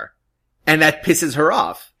smarter than her. And that pisses her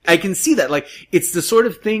off. I can see that. Like, it's the sort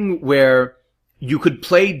of thing where you could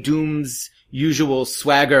play Doom's usual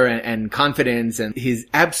swagger and confidence and his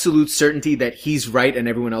absolute certainty that he's right and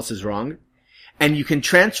everyone else is wrong. And you can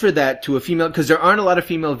transfer that to a female, because there aren't a lot of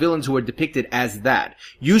female villains who are depicted as that.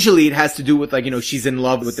 Usually it has to do with, like, she's in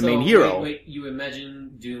love with the main hero. Wait, you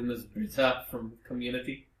imagine Doom as Britta from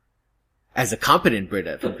Community? As a competent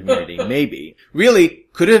Britta from Community, maybe. Really,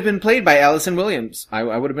 could have been played by Allison Williams. I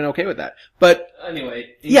would have been okay with that. But,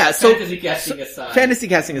 anyway, fantasy casting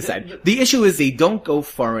aside. The issue is they don't go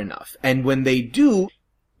far enough. And when they do,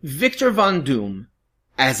 Victor Von Doom,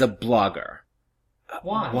 as a blogger.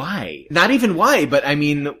 Why? Why? Not even why, but I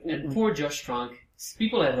mean... And poor Josh Trank.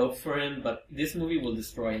 People had hopes for him, but this movie will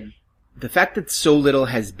destroy him. The fact that so little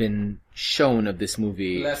has been shown of this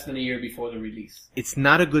movie... Less than a year before the release. It's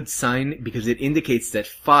not a good sign because it indicates that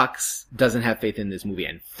Fox doesn't have faith in this movie.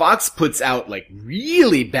 And Fox puts out, like,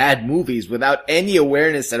 really bad movies without any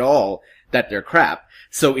awareness at all that they're crap.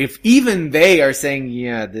 So if even they are saying,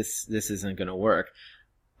 yeah, this isn't gonna work.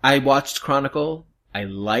 I watched Chronicle. I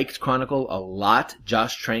liked Chronicle a lot.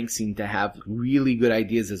 Josh Trank seemed to have really good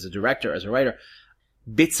ideas as a director, as a writer.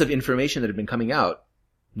 Bits of information that have been coming out.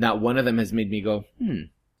 Not one of them has made me go,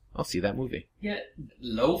 I'll see that movie. Yeah,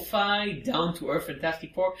 lo-fi, down-to-earth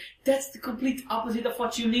Fantastic Four, that's the complete opposite of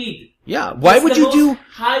what you need. Yeah, why would you do...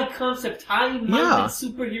 high-concept, high-minded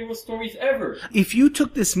superhero stories ever. If you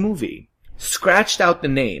took this movie, scratched out the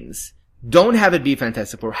names, don't have it be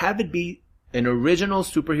Fantastic Four, have it be an original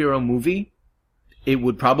superhero movie, it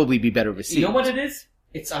would probably be better received. You know what it is?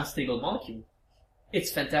 It's Unstable Molecule. It's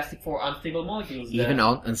Fantastic Four Unstable Molecules. Even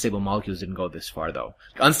Unstable Molecules didn't go this far, though.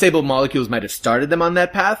 Unstable Molecules might have started them on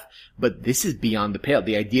that path, but this is beyond the pale.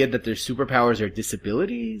 The idea that their superpowers are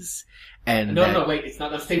disabilities, and No, wait, it's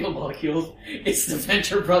not Unstable Molecules. It's the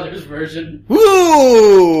Venture Brothers version.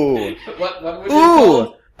 Ooh! What was it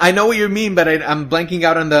called? I know what you mean, but I'm blanking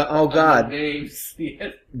out on the, God. The names.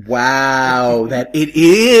 Yes. Wow, that it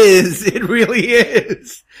is! It really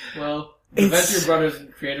is! Well... The Venture Brothers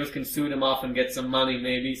creators can sue them off and get some money,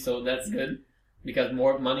 maybe, so that's good. Because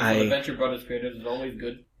more money for the Venture Brothers creators is always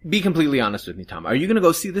good. Be completely honest with me, Tom. Are you gonna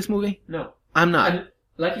go see this movie? No. I'm not. And,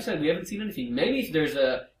 like you said, we haven't seen anything. Maybe if there's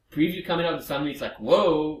a preview coming out and suddenly it's like,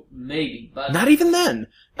 whoa, maybe, but... Not even then.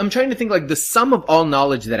 I'm trying to think, like, the sum of all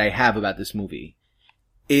knowledge that I have about this movie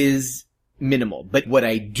is minimal. But what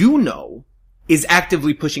I do know is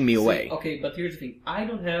actively pushing me away. Okay, but here's the thing. I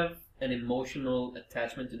don't have an emotional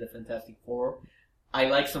attachment to the Fantastic Four. I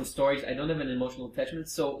like some stories. I don't have an emotional attachment.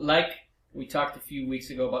 So, like we talked a few weeks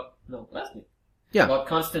ago last week. Yeah. About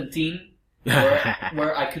Constantine,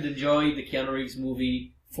 where I could enjoy the Keanu Reeves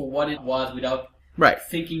movie for what it was without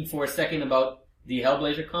thinking for a second about the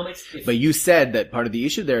Hellblazer comics. But you said that part of the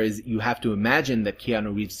issue there is you have to imagine that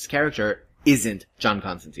Keanu Reeves' character isn't John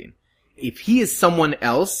Constantine. If he is someone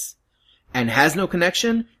else and has no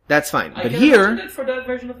connection, that's fine. But I can here... imagine that for that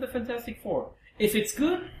version of the Fantastic Four. If it's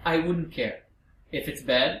good, I wouldn't care. If it's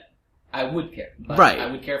bad, I would care. But Right. I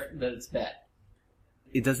would care that it's bad.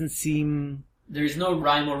 It doesn't seem There is no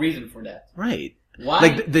rhyme or reason for that. right. Why?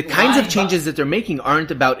 Like, the kinds why of changes that they're making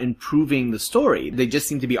aren't about improving the story. They just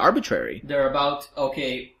seem to be arbitrary. They're about,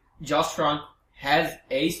 okay, Josh Trank has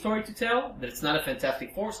a story to tell, that it's not a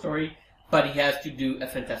Fantastic Four story, but he has to do a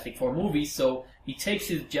Fantastic Four movie, so he takes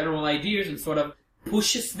his general ideas and sort of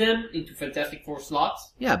pushes them into Fantastic Four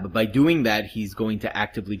slots. Yeah, but by doing that, he's going to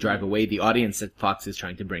actively drive away the audience that Fox is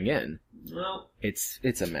trying to bring in. Well, It's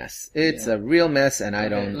a mess. It's a real mess, and I okay,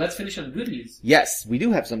 don't... let's finish on good news. Yes, we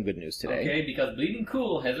do have some good news today. Okay, because Bleeding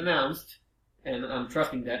Cool has announced, and I'm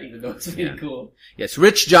trusting that even though it's Bleeding Cool. Yes,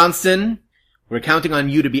 Rich Johnston, we're counting on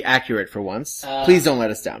you to be accurate for once. Please don't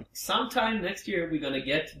let us down. Sometime next year we're gonna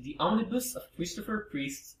get the omnibus of Christopher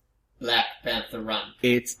Priest's Black Panther run.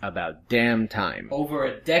 It's about damn time. Over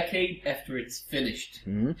a decade after it's finished.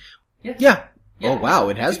 Mhm. Yeah. Yeah. Yeah. Oh wow,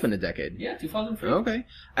 it has been a decade. Yeah, 2003. Okay.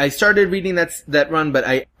 I started reading that run, but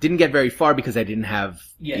I didn't get very far because I didn't have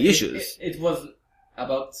Yeah, the issues. It was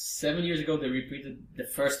about 7 years ago they reprinted the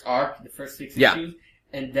first arc, the first 6 Yeah. issues,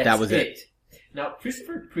 and that's That was it. Now,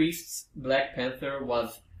 Christopher Priest's Black Panther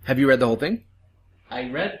was... Have you read the whole thing? I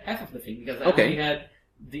read half of the thing because I Okay. only had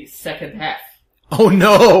the second half. Oh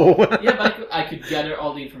no! Yeah, but I could gather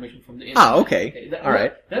all the information from the internet. Ah, okay. All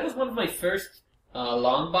right. That was one of my first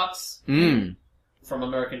long box Mm. from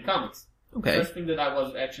American Comics. Okay. First thing that I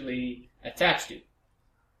was actually attached to.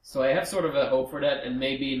 So I have sort of a hope for that, and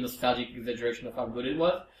maybe a nostalgic exaggeration of how good it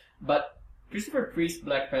was. But Christopher Priest's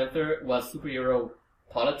Black Panther was superhero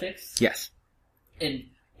politics. Yes. And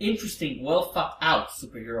interesting, well thought out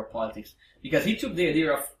superhero politics. Because he took the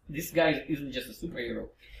idea of, this guy isn't just a superhero.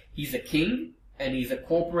 He's a king, and he's a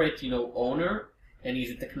corporate, owner, and he's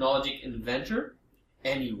a technologic inventor,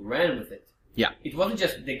 and he ran with it. Yeah. It wasn't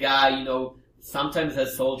just the guy, sometimes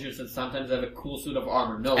has soldiers and sometimes have a cool suit of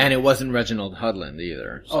armor. No. And it wasn't Reginald Hudlin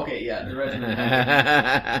either. So. Okay, yeah, the Reginald.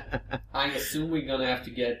 I assume we're gonna have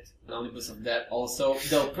to get an omnibus of that also.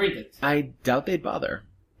 They'll print it. I doubt they'd bother.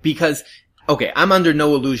 Because, okay, I'm under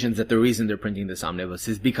no illusions that the reason they're printing this omnibus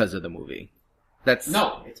is because of the movie.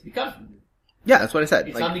 No, it's because... Yeah, that's what I said.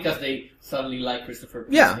 It's not because they suddenly like Christopher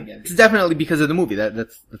Priest Yeah, again. it's definitely because of the movie.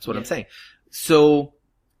 That's what I'm saying. So,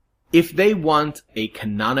 if they want a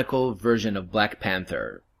canonical version of Black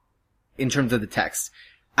Panther, in terms of the text,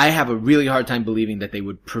 I have a really hard time believing that they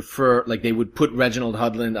would prefer, they would put Reginald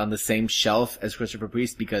Hudlin on the same shelf as Christopher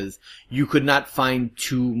Priest, because you could not find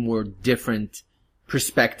two more different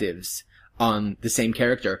perspectives on the same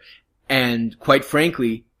character. And quite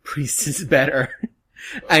frankly, Priest is better.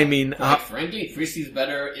 I mean, frankly, Priest is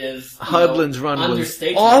better is Hudlin's run was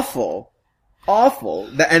understatement. awful. Awful.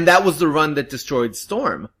 And that was the run that destroyed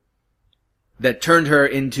Storm. That turned her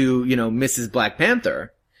into, Mrs. Black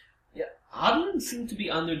Panther. Yeah, Hudlin seemed to be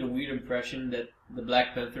under the weird impression that the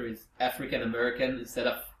Black Panther is African American instead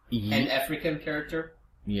of an African character.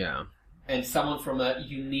 Yeah. And someone from a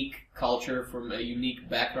unique culture, from a unique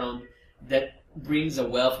background that brings a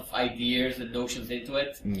wealth of ideas and notions into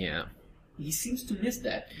it. Yeah. He seems to miss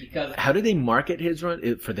that because... How did they market his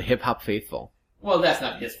run? For the hip-hop faithful. Well, that's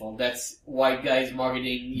not his fault. That's white guys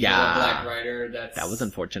marketing, a black writer. That was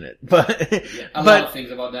unfortunate. But, a lot of things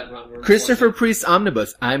about that run were Christopher Priest's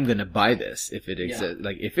omnibus, I'm gonna buy this if it exists.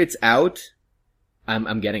 Yeah. If it's out,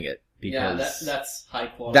 I'm getting it. Because that's high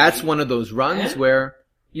quality. That's one of those runs where...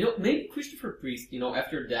 maybe Christopher Priest,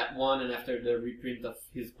 after that one and after the reprint of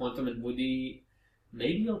his Quantum and Woody,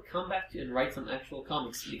 maybe he'll come back and write some actual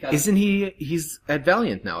comics. Because isn't he's at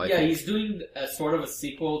Valiant now, I think. He's doing a sort of a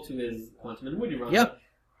sequel to his Quantum and Woody run. Yeah.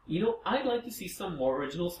 I'd like to see some more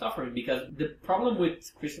original stuff from him, because the problem with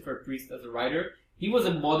Christopher Priest as a writer, he was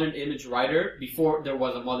a Modern Image writer before there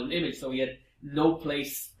was a Modern Image, so he had no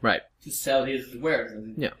place to sell his wares,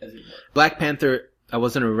 as it were. Black Panther, I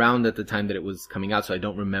wasn't around at the time that it was coming out, so I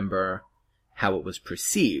don't remember how it was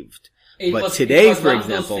perceived. Today, for example,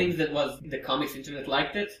 one of those things that was the comics internet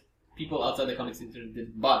liked it. People outside the comics internet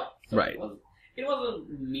didn't bother. So it was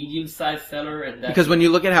a medium-sized seller, and because when you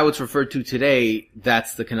look at how it's referred to today,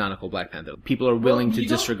 that's the canonical Black Panther. People are willing to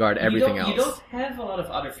disregard everything else. You don't have a lot of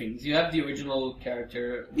other things. You have the original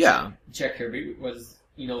character. Yeah. Jack Kirby was,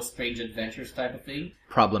 Strange Adventures type of thing.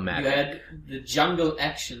 Problematic. You had the jungle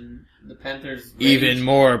action, the Panthers. Even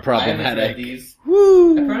more problematic. I haven't read these.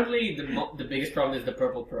 Woo! Apparently, the biggest problem is the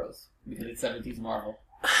Purple Prose, because it's 70s Marvel.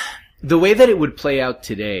 The way that it would play out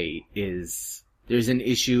today is there's an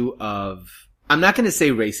issue of, I'm not going to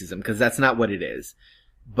say racism, because that's not what it is,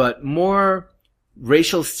 but more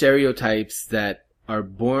racial stereotypes that are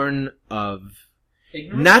born of,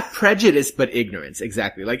 Ignorance? Not prejudice, but ignorance,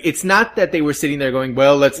 exactly. Like, it's not that they were sitting there going,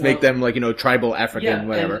 well, let's make them, like, tribal African,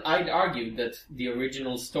 whatever. And I'd argue that the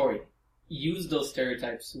original story used those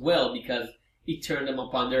stereotypes well because it turned them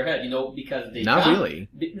upon their head, because they Not really.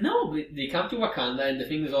 No, they come to Wakanda and the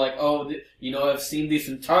things are like, I've seen this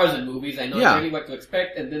in Tarzan movies, I know really what to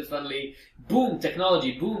expect, and then suddenly, boom,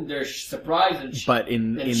 technology, boom, they're surprised and But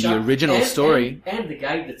in the original story... And the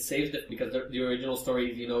guy that saves them, because the original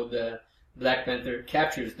story is, the Black Panther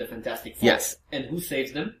captures the Fantastic Four. Yes. And who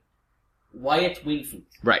saves them? Wyatt Wingfoot.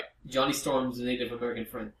 Right. Johnny Storm's Native American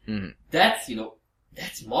friend. Mm-hmm. That's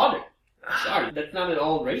modern. Sorry, that's not at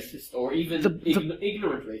all racist or even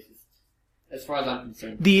ignorant racist, as far as I'm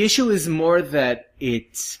concerned. The issue is more that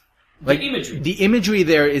it's... Like, the imagery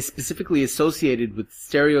there is specifically associated with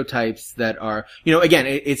stereotypes that are... again,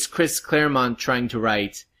 it's Chris Claremont trying to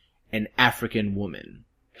write an African woman.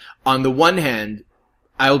 On the one hand,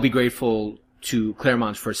 I'll be grateful to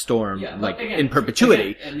Claremont for Storm, in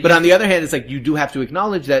perpetuity. But on the other hand, it's like, you do have to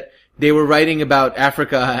acknowledge that they were writing about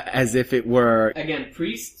Africa as if it were... Again,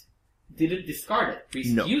 Priest didn't discard it. Priest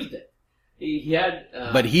used it. He had...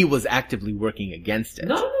 but he was actively working against it.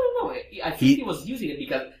 No. I think he was using it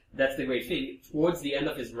because that's the great thing. Towards the end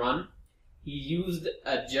of his run, he used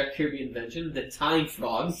a Jack Kirby invention, the Time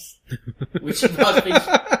Frogs, which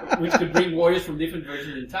could bring warriors from different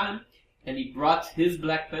versions in time. And he brought his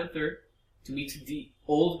Black Panther to meet the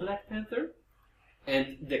old Black Panther,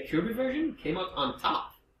 and the Kirby version came out on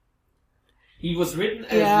top. He was written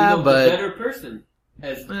as the better person,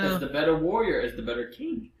 as the better warrior, as the better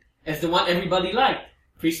king, as the one everybody liked.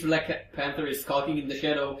 Priest Black Panther is skulking in the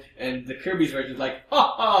shadow, and the Kirby's version is like,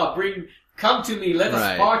 come to me, let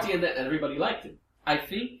us party, and everybody liked it. I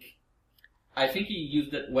think he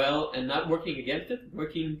used it well, and not working against it,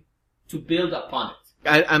 working to build upon it.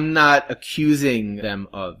 I'm not accusing them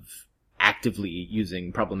of actively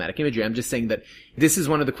using problematic imagery. I'm just saying that this is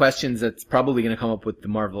one of the questions that's probably going to come up with the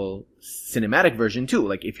Marvel cinematic version too.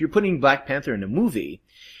 Like, if you're putting Black Panther in a movie,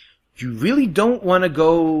 you really don't want to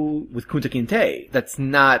go with Kunta Kinte. That's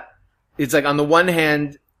not... It's like, on the one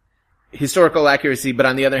hand, historical accuracy, but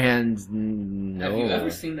on the other hand, no. Have you ever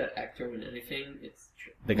seen that actor in anything? It's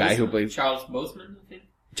the guy who plays... Charles Boseman, I think?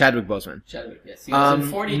 Chadwick Boseman. Chadwick, yes. He was in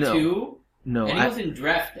 42. No. And he was in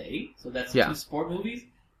Draft Day, so that's 2 sport movies.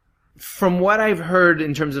 From what I've heard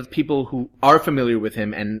in terms of people who are familiar with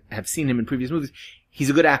him and have seen him in previous movies, he's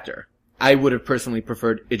a good actor. I would have personally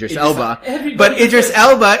preferred Idris Elba. But Idris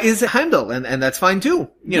Elba is Heimdall, and that's fine too.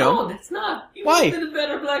 No, that's not. He Why? would have been a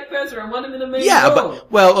better Black Panther. I want him in a main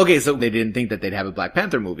role. So they didn't think that they'd have a Black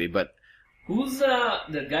Panther movie, but... Who's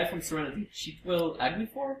the guy from Serenity? Chitwell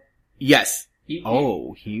Agnefor? Yes. He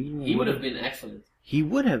would have been excellent. He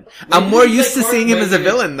would have. I'm more used to seeing him as a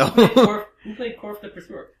villain, though. Who played Korf the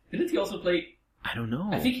Pursuer? Didn't he also play... I don't know.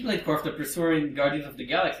 I think he played Korf the Pursuer in Guardians of the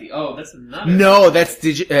Galaxy. Oh, that's another... No, that's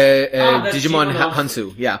Digimon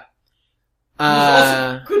Hansu. Yeah.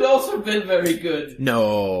 Could also have been very good.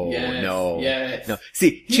 No.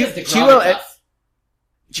 See, Chiwetel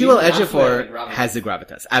Ejiofor has the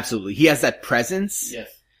gravitas. Absolutely. He has that presence. Yes.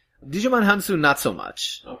 Digimon Hansu, not so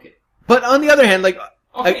much. Okay. But on the other hand,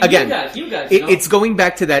 again, you guys, it's going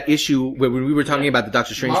back to that issue where when we were talking about the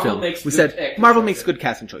Doctor Strange film, we said Marvel makes good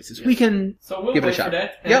casting choices. Yes. We can give it a shot. For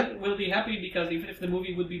that, and we'll be happy because even if the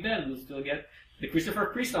movie would be bad, we'll still get the Christopher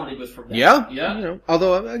Priest omnibus from that. Yeah.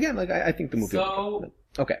 Although again, I think the movie.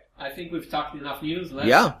 Okay. I think we've talked enough news.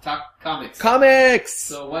 Let's talk comics. Comics.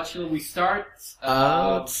 So what shall we start?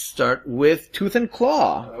 Let's start with Tooth and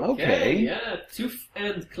Claw. Okay. Yeah, Tooth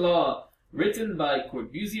and Claw, written by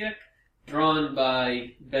Kurt Busiek. Drawn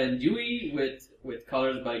by Ben Dewey with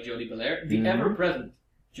colors by Jody Belair. The ever-present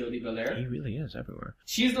Jody Belair. He really is everywhere.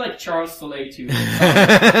 She's like Charles Soleil too.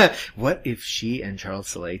 What if she and Charles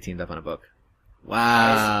Soleil teamed up on a book?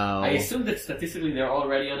 Wow. I assume that statistically they're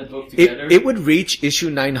already on a book together. It would reach issue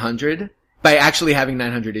 900 by actually having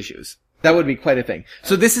 900 issues. That would be quite a thing.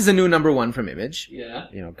 So this is a new #1 from Image. Yeah.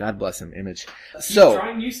 God bless him, Image. He's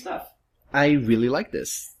trying new stuff. I really like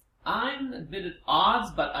this. I'm a bit at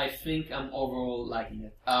odds, but I think I'm overall liking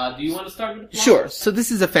it. Do you want to start with the plot? Sure. So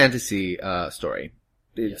this is a fantasy story.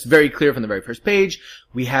 It's very clear from the very first page.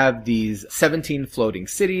 We have these 17 floating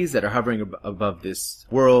cities that are hovering above this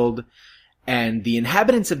world, and the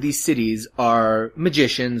inhabitants of these cities are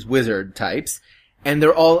magicians, wizard types, and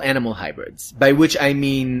they're all animal hybrids, by which I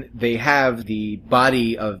mean they have the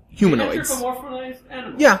body of humanoids. Anthropomorphized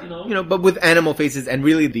animals. Yeah, but with animal faces, and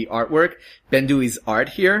really the artwork, Ben Dewey's art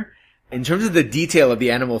here, in terms of the detail of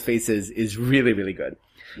the animal faces, is really, really good.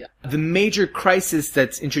 Yeah. The major crisis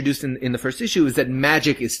that's introduced in the first issue is that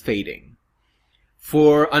magic is fading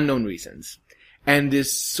for unknown reasons. and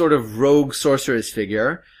this sort of rogue sorceress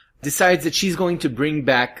figure decides that she's going to bring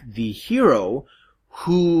back the hero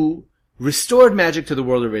who restored magic to the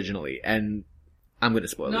world originally. And I'm going to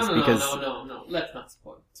spoil this because no. Let's not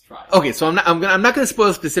spoil it. Let's try. Okay, so I'm not going to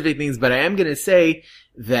spoil specific things, but I am going to say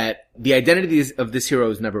that the identity of this hero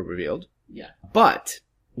is never revealed. Yeah. But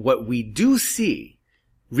what we do see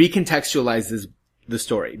recontextualizes the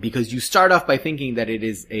story, because you start off by thinking that it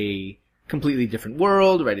is a completely different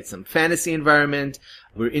world, right? It's some fantasy environment.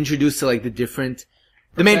 We're introduced to like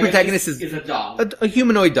the main protagonist is a dog. A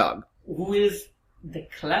humanoid dog. Who is the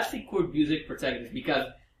classic Kurt Busiek protagonist, because,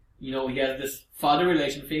 you know, he has this father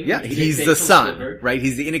relation thing. Yeah, he's the son, right?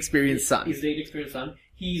 He's the inexperienced son. He's the inexperienced son.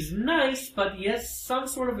 He's nice, but he has some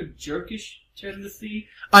sort of a jerkish tendency.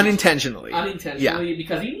 Unintentionally. Unintentionally,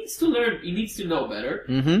 because he needs to learn, he needs to know better.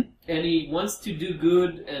 Mm-hmm. And he wants to do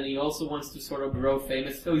good, and he also wants to sort of grow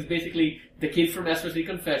famous. So he's basically the kid from SRC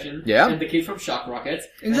Confession. Yeah. And the kid from Shock Rockets.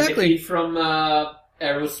 Exactly. And the kid from,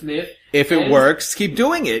 Aerosmith. If it works, keep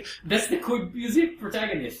doing it. That's the Kurt Busiek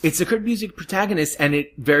protagonist. It's a Kurt Busiek protagonist, and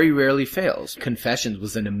it very rarely fails. Confessions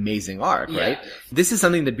was an amazing arc, right? Yeah. This is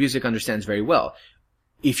something that Busiek understands very well.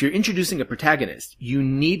 If you're introducing a protagonist, you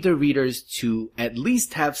need the readers to at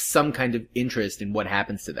least have some kind of interest in what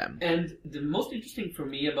happens to them. And the most interesting for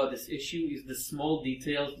me about this issue is the small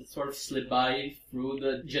details that sort of slip by through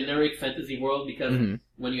the generic fantasy world, because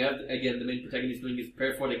when you have, again, the main protagonist doing his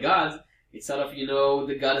prayer for the gods, it's sort of, you know,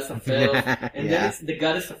 the goddess of health, and then it's the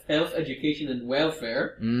goddess of health, education, and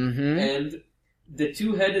welfare, and the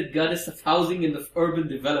two-headed goddess of housing and of urban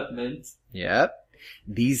development. Yep.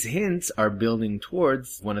 These hints are building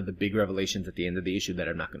towards one of the big revelations at the end of the issue that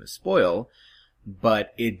I'm not going to spoil,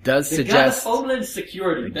 but it does suggest... The god of Homeland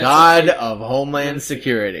Security. The god of Homeland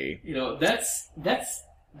Security. You know, that's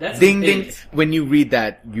ding, ding. When you read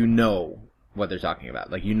that, you know what they're talking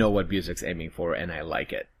about. Like, you know what Busiek's aiming for, and I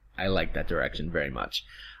like it. I like that direction very much.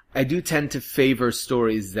 I do tend to favor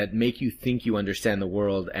stories that make you think you understand the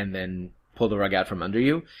world and then pull the rug out from under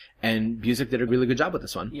you. And Busiek did a really good job with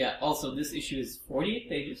this one. Yeah, also this issue is 48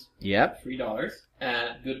 pages. Yep.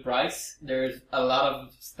 $3. Good price. There's a lot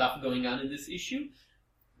of stuff going on in this issue.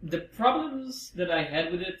 The problems that I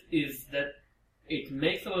had with it is that it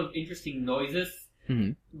makes a lot of interesting noises,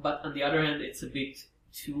 but on the other hand, it's a bit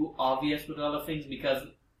too obvious with a lot of things, because...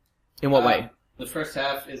 In what way? The first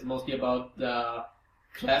half is mostly about the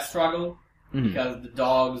class struggle, because the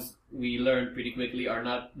dogs, we learn pretty quickly, are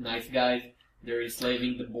not nice guys. They're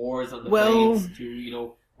enslaving the Boers on the plains to, you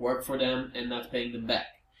know, work for them and not paying them back.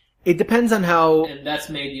 It depends on how... And that's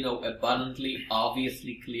made, you know, abundantly,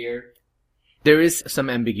 obviously clear. There is some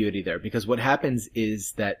ambiguity there, because what happens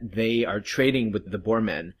is that they are trading with the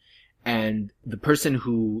Boermen, and the person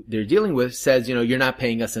who they're dealing with says, you know, you're not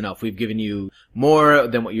paying us enough. We've given you more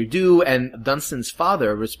than what you're due. And Dunstan's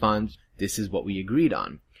father responds, this is what we agreed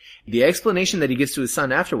on. The explanation that he gives to his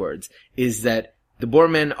son afterwards is that the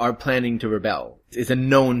Boermen are planning to rebel. It's a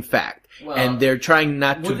known fact. Well, and they're trying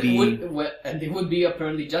not to be... and they would be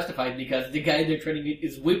apparently justified, because the guy they're trading with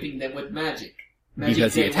is whipping them with magic.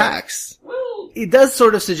 Because he attacks. Well, it does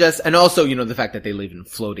sort of suggest, and also, you know, the fact that they live in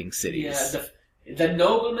floating cities. Yeah, the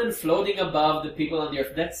nobleman floating above the people on the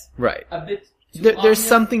earth, that's right. A bit too there's obvious.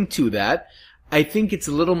 Something to that. I think it's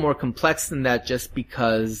a little more complex than that, just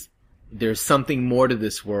because there's something more to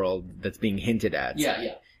this world that's being hinted at.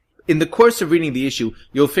 Yeah. In the course of reading the issue,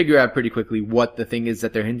 you'll figure out pretty quickly what the thing is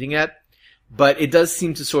that they're hinting at, but it does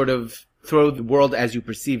seem to sort of throw the world as you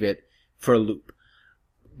perceive it for a loop.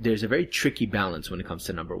 There's a very tricky balance when it comes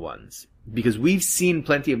to number ones, because we've seen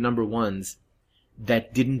plenty of number ones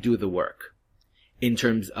that didn't do the work in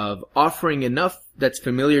terms of offering enough that's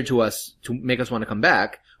familiar to us to make us want to come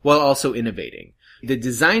back, while also innovating. The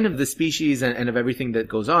design of the species and of everything that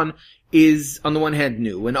goes on is, on the one hand,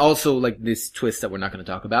 new, and also like this twist that we're not going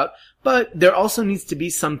to talk about, but there also needs to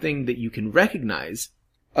be something that you can recognize.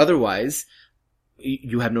 Otherwise,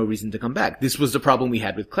 you have no reason to come back. This was the problem we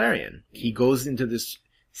had with Clarion. He goes into this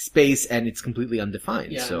space and it's completely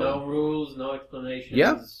undefined. Yeah, so no rules, no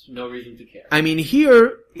explanations, no reason to care. I mean,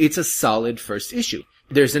 here, it's a solid first issue.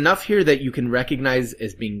 There's enough here that you can recognize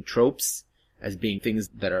as being tropes, as being things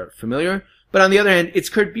that are familiar. But on the other hand, it's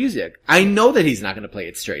Kurt Busiek. I know that he's not going to play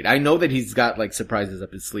it straight. I know that he's got, like, surprises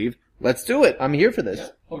up his sleeve. Let's do it. I'm here for this. Yeah.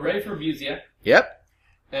 Hooray for Busiek. Yep.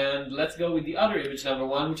 And let's go with the other image number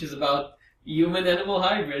one, which is about human-animal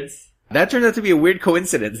hybrids. That turned out to be a weird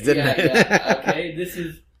coincidence, didn't it? Yeah, okay. This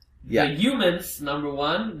is The Humans, number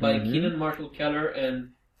one, by Keenan Marshall Keller and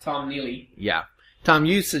Tom Neely. Yeah. Tom,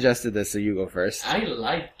 you suggested this, so you go first. I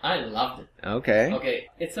loved it. Okay. Okay,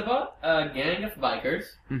 it's about a gang of bikers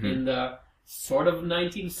in the sort of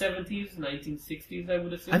 1970s, 1960s, I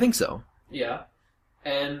would assume. I think so. Yeah.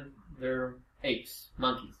 And they're apes,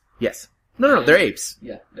 monkeys. Yes. No, they're apes.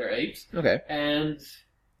 Yeah, they're apes. Okay. And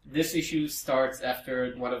this issue starts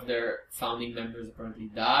after one of their founding members apparently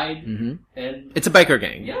died. Mm-hmm. And it's a biker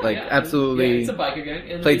gang. yeah, absolutely. Yeah, it's a biker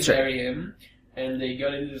gang. And they bury him. And they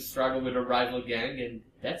got into the struggle with a rival gang, and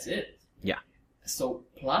that's it. Yeah. So,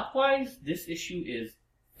 plot-wise, this issue is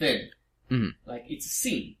thin. Mm-hmm. Like, it's a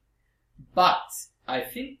scene. But, I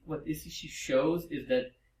think what this issue shows is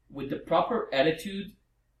that with the proper attitude,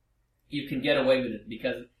 you can get away with it.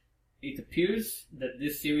 Because it appears that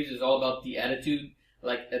this series is all about the attitude.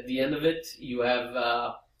 Like, at the end of it, you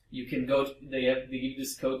have, you can go, they give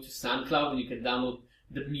this code to SoundCloud, and you can download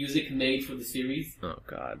the music made for the series. Oh,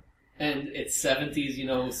 God. And it's 70s,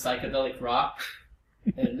 psychedelic rock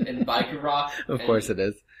and biker rock. Of course it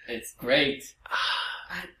is. It's great.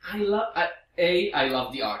 I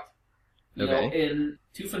love the art. In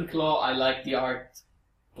Tooth and Claw, I like the art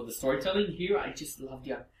for the storytelling. Here, I just love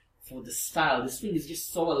the art for the style. This thing is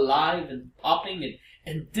just so alive and popping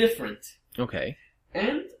and different. Okay.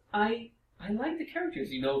 And I like the characters,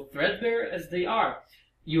 threadbare as they are.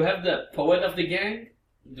 You have the poet of the gang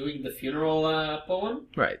doing the funeral poem.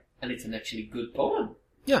 Right. And it's an actually good poem.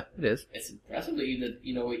 Yeah, it is. It's impressive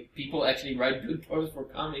that, people actually write good poems for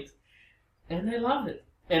comics. And I love it.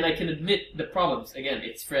 And I can admit the problems. Again,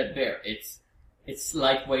 it's threadbare. It's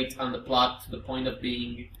lightweight on the plot to the point of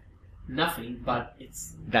being nothing, but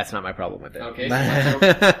it's... That's not my problem with it. Okay.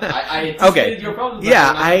 I anticipated your problems.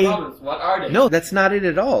 Yeah, problems. What are they? No, that's not it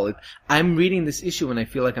at all. I'm reading this issue and I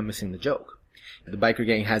feel like I'm missing the joke. The biker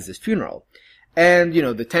gang has this funeral. And,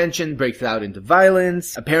 the tension breaks out into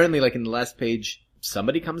violence. Apparently, in the last page,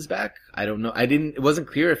 somebody comes back. I don't know. It wasn't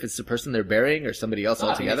clear if it's the person they're burying or somebody else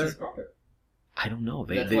altogether. I think it's his brother. I don't know.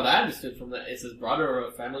 That's what I understood from that. It's his brother or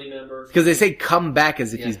a family member. Because they say come back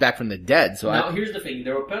as if he's back from the dead. So now, here's the thing.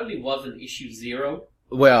 There apparently was an issue 0.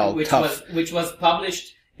 Well, which tough. Which was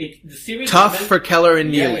published... the series tough for Keller and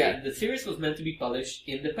Neely. Yeah, the series was meant to be published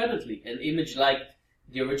independently. And Image liked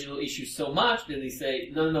the original issue so much that they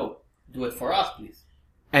say, no. Do it for us, please.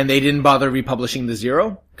 And they didn't bother republishing the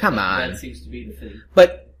 0? Come on. That seems to be the thing.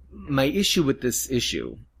 But my issue with this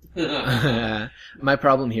issue, my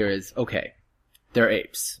problem here is, okay, they're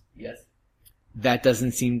apes. Yes. That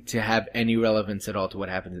doesn't seem to have any relevance at all to what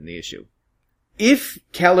happens in the issue. If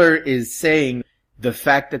Keller is saying the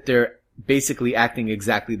fact that they're basically acting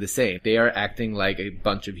exactly the same, they are acting like a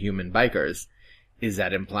bunch of human bikers, is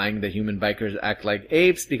that implying that human bikers act like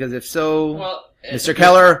apes? Because if so, Mr.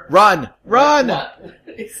 Keller, run!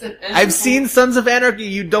 I've seen Sons of Anarchy.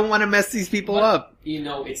 You don't want to mess these people up.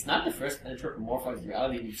 It's not the first anthropomorphized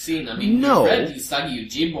reality we've seen. I mean, no. You read Usagi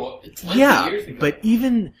Yojimbo 20 years ago. But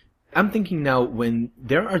even, I'm thinking now, when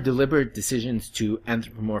there are deliberate decisions to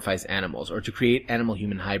anthropomorphize animals or to create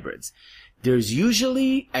animal-human hybrids, there's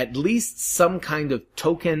usually at least some kind of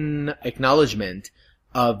token acknowledgement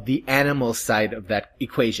of the animal side of that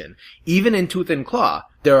equation. Even in Tooth and Claw,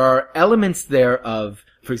 there are elements there of,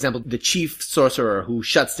 for example, the chief sorcerer who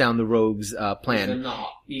shuts down the rogue's plan.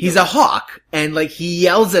 He's a hawk, and he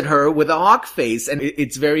yells at her with a hawk face, and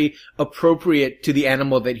it's very appropriate to the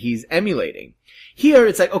animal that he's emulating. Here,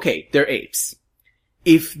 it's okay, they're apes.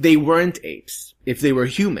 If they weren't apes, if they were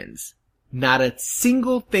humans, not a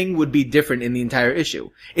single thing would be different in the entire issue.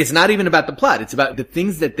 It's not even about the plot, it's about the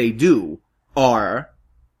things that they do are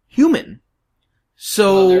human.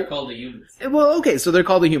 So they're called the humans. Well, okay, so they're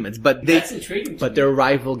called the humans, but that's intriguing. But their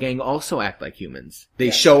rival gang also act like humans.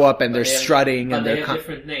 They show up and they're strutting and they have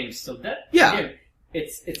different names. So that again,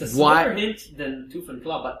 it's a smaller hint than Tooth and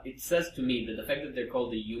Claw, but it says to me that the fact that they're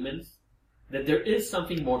called the humans, that there is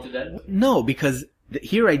something more to that. No, because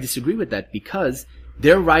here I disagree with that, because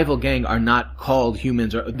their rival gang are not called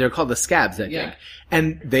humans, or they're called the Scabs, I think,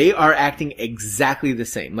 and they are acting exactly the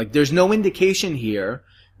same. There's no indication here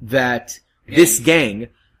that this gang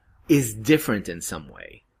is different in some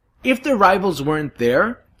way. If the rivals weren't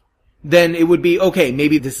there, then it would be, okay,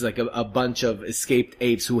 maybe this is a bunch of escaped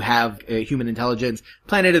apes who have human intelligence,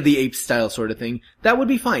 Planet of the Apes style sort of thing. That would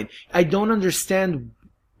be fine. I don't understand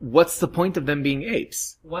what's the point of them being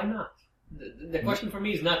apes. Why not? The question for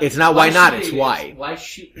me is not... It's not why not, it's why. Why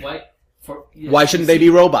shouldn't they be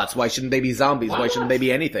robots? Why shouldn't they be zombies? Why shouldn't they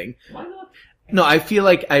be anything? Why not? No, I feel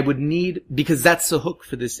like I would need, because that's the hook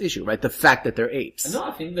for this issue, right? The fact that they're apes. No,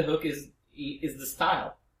 I think the hook is the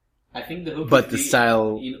style. I think the hook is the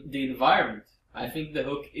style... the environment. I think the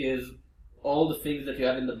hook is all the things that you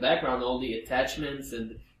have in the background, all the attachments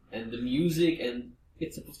and the music, and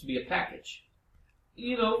it's supposed to be a package.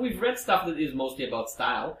 We've read stuff that is mostly about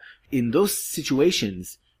style. In those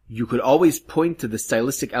situations, you could always point to the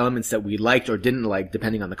stylistic elements that we liked or didn't like,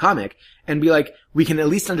 depending on the comic, and be like, we can at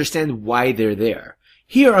least understand why they're there.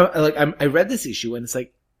 Here, I read this issue, and it's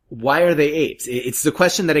like, why are they apes? It's the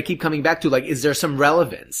question that I keep coming back to, like, is there some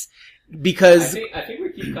relevance? Because I think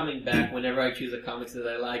we keep coming back whenever I choose a comics that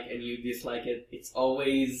I like and you dislike it. It's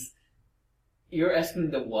always, you're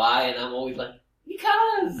asking the why, and I'm always like,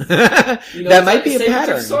 because! That might be a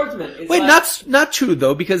pattern. Swordsman. Wait, not true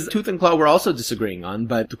though, because Tooth and Claw we're also disagreeing on,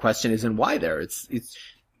 but the question isn't why there. It's,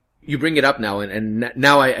 you bring it up now, and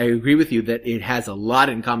now I agree with you that it has a lot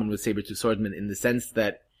in common with Sabretooth Swordsman in the sense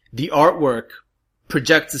that the artwork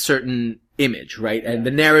projects a certain image, right? And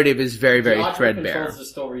the narrative is very, very threadbare. The controls the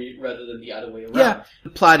story rather than the other way around. Yeah. The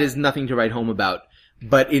plot is nothing to write home about.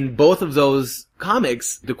 But in both of those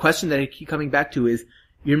comics, the question that I keep coming back to is,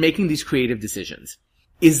 you're making these creative decisions.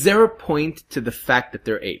 Is there a point to the fact that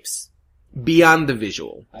they're apes? Beyond the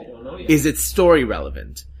visual? I don't know yet. Is it story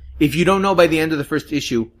relevant? If you don't know by the end of the first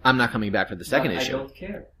issue, I'm not coming back for the second issue. I don't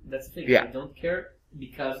care. That's the thing. Yeah. I don't care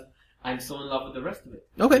because I'm so in love with the rest of it.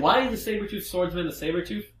 Okay. Why is the Sabretooth Swordsman the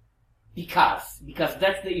Sabretooth? Because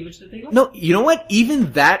that's the image that they love. No, you know what?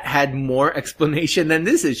 Even that had more explanation than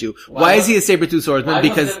this issue. Why is he a Sabretooth Swordsman?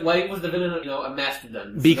 Why was the villain, a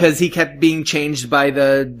mastodon? Because he kept being changed by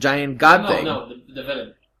the giant god thing. No, the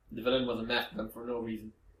villain. The villain was a mastodon for no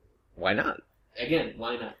reason. Why not? Again,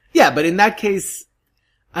 why not? Yeah, but in that case,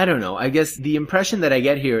 I don't know. I guess the impression that I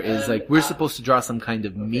get here is like we're supposed to draw some kind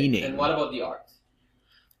of meaning. And what about the art?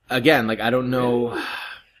 Again, like I don't know.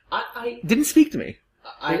 I didn't speak to me.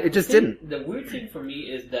 It just didn't. The weird thing for me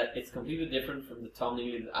is that it's completely different from the Tom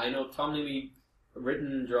Neely. I know Tom Neely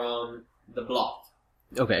written and drawn The Blot.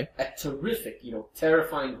 Okay. A terrific,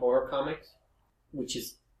 terrifying horror comic, which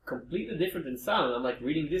is completely different in style. And I'm like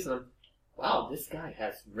reading this and I'm, wow, this guy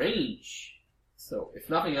has range. So, if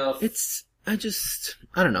nothing else... I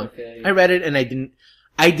don't know. Okay. I read it and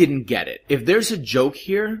I didn't get it. If there's a joke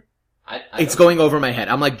here, it's going over my head.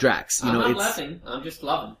 I'm like Drax. I'm not laughing. I'm just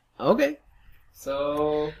loving. Okay.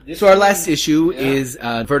 So our last issue is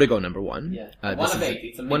Vertigo #1. Yeah, 1 of 8.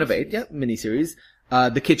 It's a 1 of 8. Yeah, miniseries.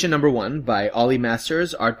 The Kitchen #1 by Ollie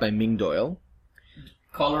Masters, art by Ming Doyle,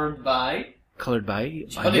 colored by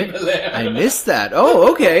Jody Belair. I missed that.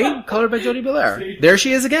 Oh, okay. Colored by Jody Belair. There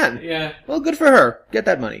she is again. Yeah. Well, good for her. Get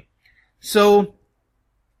that money. So,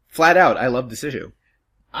 flat out, I love this issue.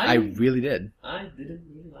 I really did. I didn't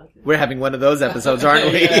really like it. We're having one of those episodes,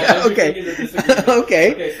 aren't we? Yeah, okay.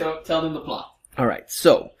 Okay. Okay, so tell them the plot. Alright,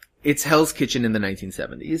 so, it's Hell's Kitchen in the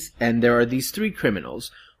 1970s, and there are these 3 criminals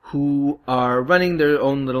who are running their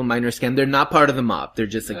own little minor scam. They're not part of the mob. They're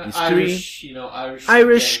just like these Irish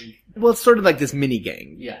gang. Well, it's sort of like this mini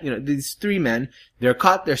gang. Yeah. These 3 men, they're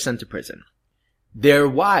caught, they're sent to prison. Their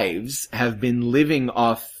wives have been living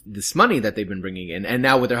off this money that they've been bringing in, and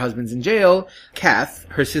now with their husbands in jail, Kath,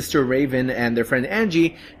 her sister Raven, and their friend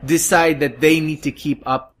Angie decide that they need to keep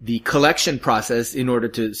up the collection process in order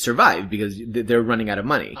to survive, because they're running out of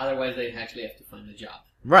money. Otherwise, they actually have to find a job.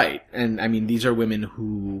 Right. And, I mean, these are women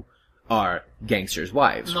who are gangsters'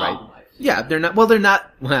 wives, right? Wives. Yeah, they're not,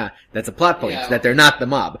 that's a plot point, that they're not the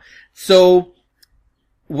mob. So,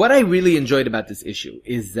 what I really enjoyed about this issue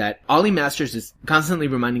is that Ollie Masters is constantly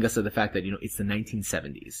reminding us of the fact that, it's the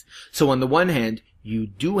 1970s. So on the one hand, you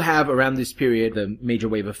do have around this period the major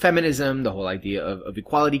wave of feminism, the whole idea of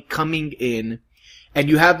equality coming in, and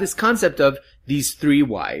you have this concept of these 3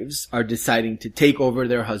 wives are deciding to take over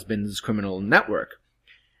their husband's criminal network.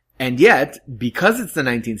 And yet, because it's the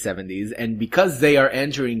 1970s, and because they are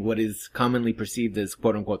entering what is commonly perceived as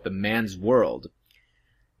quote-unquote the man's world,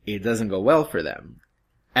 it doesn't go well for them.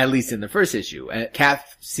 At least in the first issue.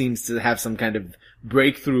 Kath seems to have some kind of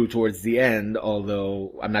breakthrough towards the end,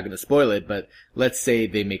 although I'm not going to spoil it, but let's say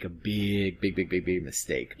they make a big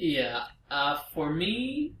mistake. Yeah. For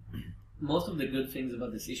me, most of the good things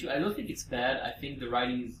about this issue, I don't think it's bad. I think the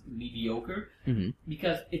writing is mediocre,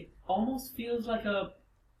 because it almost feels like a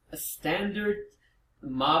standard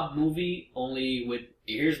mob movie, only with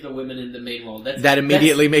here's the women in the main role. That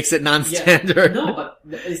immediately makes it non-standard. Yeah, no, but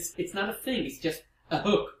it's not a thing. It's just a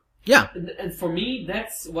hook. Yeah. And for me,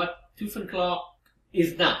 that's what Tooth and Claw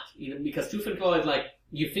is not. Because Tooth and Claw is like,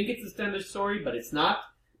 you think it's a standard story, but it's not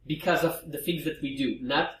because of the things that we do,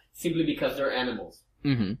 not simply because they're animals.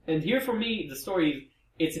 Mm-hmm. And here for me, the story,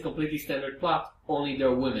 it's a completely standard plot, only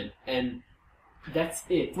they're women. And that's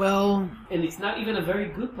it. Well... And it's not even a very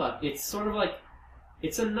good plot. It's sort of like,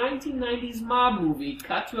 it's a 1990s mob movie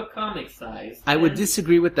cut to a comic size. I would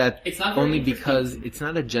disagree with that it's not only because it's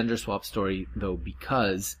not a gender swap story, though,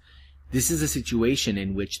 because This is a situation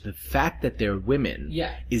in which the fact that they're women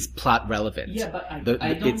is plot relevant. Yeah, but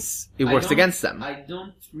it works against them. I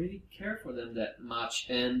don't really care for them that much,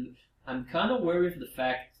 and I'm kind of worried of the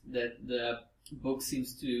fact that the book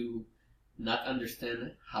seems to not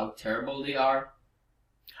understand how terrible they are.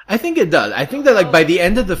 I think it does. I think that like by the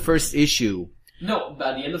end of the first issue... No,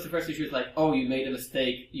 by the end of the first issue it's like, oh, you made a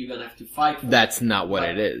mistake, you're gonna have to fight for That's not what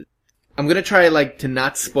it is. I'm gonna try like to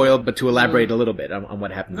not spoil, but to elaborate a little bit on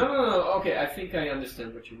what happens. No. Okay, I think I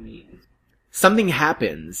understand what you mean. Something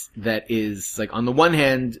happens that is like on the one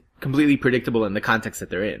hand completely predictable in the context that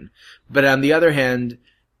they're in, but on the other hand,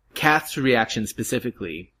 Kath's reaction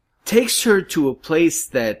specifically takes her to a place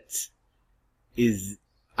that is.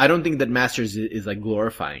 I don't think that Masters is like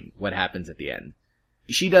glorifying what happens at the end.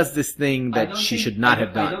 She does this thing that she should not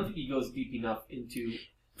have done. I don't think he goes deep enough into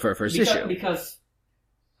for a first issue because.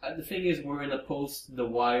 The thing is, we're in a post-The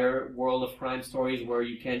Wire world of crime stories where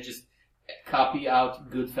you can't just copy out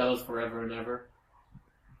Goodfellas forever and ever.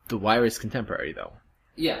 The Wire is contemporary, though.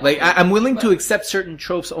 Yeah. Like, I'm willing to accept certain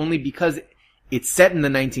tropes only because it's set in the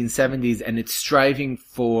 1970s and it's striving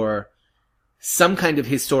for some kind of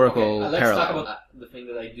historical let's parallel. Let's talk about the thing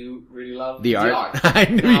that I do really love. The art. I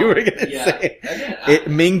knew you were going to say it.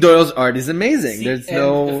 Ming Doyle's art is amazing.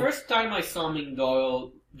 The first time I saw Ming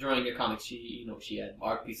Doyle drawing a comic, she had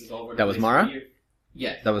art pieces over. That was Mara?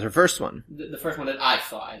 Yes. That was her first one. The first one that I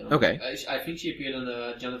saw. I don't know. Okay. I think she appeared in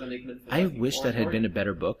the Jonathan Hickman. I wish that had been a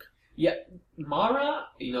better book. Yeah. Mara,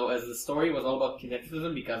 as the story was all about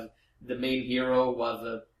kineticism because the main hero was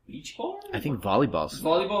a beach baller? I think volleyball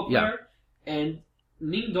player. Yeah. And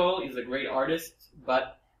Ming Doyle is a great artist,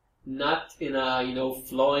 but not in a,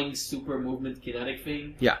 flowing super movement kinetic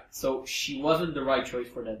thing. Yeah. So she wasn't the right choice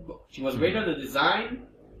for that book. She was great on the design.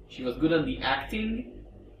 She was good on the acting,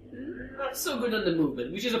 not so good on the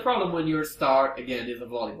movement, which is a problem when your star, again, is a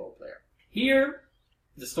volleyball player. Here,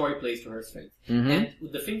 the story plays to her strength. Mm-hmm.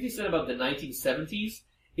 And the things you said about the 1970s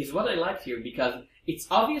is what I liked here, because it's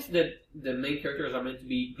obvious that the main characters are meant to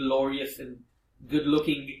be glorious and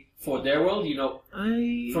good-looking for their world,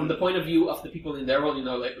 from the point of view of the people in their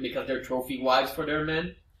world, because they're trophy wives for their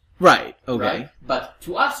men. Right, okay. Right? But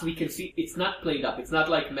to us, we can see it's not played up. It's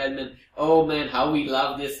not like Mad Men, oh man, how we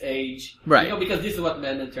love this age. Right. Because this is what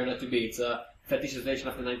Mad Men turned out to be. It's a fetishization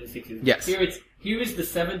of the 1960s. Yes. Here is the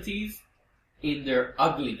 70s in their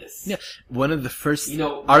ugliness. Yeah. One of the first,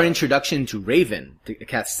 our introduction to Raven,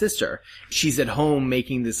 Kath's sister, she's at home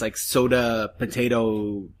making this like soda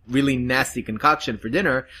potato, really nasty concoction for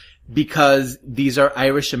dinner because these are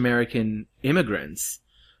Irish American immigrants.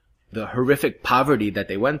 The horrific poverty that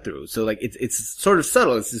they went through. So like it's sort of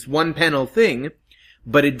subtle. It's this one panel thing,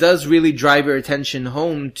 but it does really drive your attention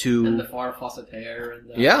home to and the Farrah Fawcett hair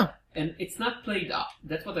and it's not played up.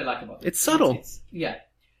 That's what I like about it. It's subtle.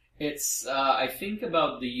 It's I think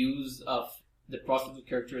about the use of the prostitute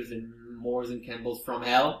characters in Moores and Campbell's From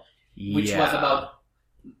Hell, which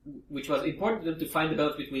was important to them to find the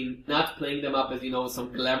balance between not playing them up as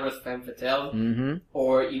some glamorous femme fatale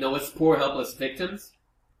or as poor helpless victims.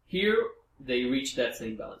 Here, they reach that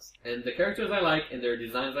same balance. And the characters I like, and their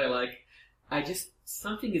designs I like,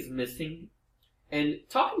 something is missing. And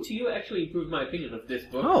talking to you actually improved my opinion of this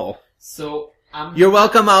book. Oh. So, You're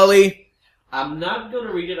welcome, Ollie. I'm not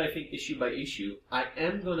gonna read it, I think, issue by issue. I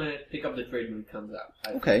am gonna pick up the trade when it comes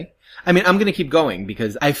out. Okay. I mean, I'm gonna keep going,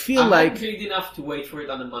 because I feel I'm like... I'm intrigued enough to wait for it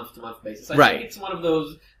on a month-to-month basis. I Right. think it's one of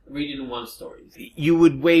those read-in-one stories. You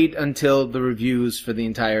would wait until the reviews for the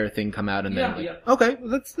entire thing come out and then... Yeah. Okay,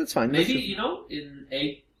 that's fine. Maybe, in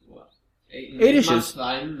eight issues. months'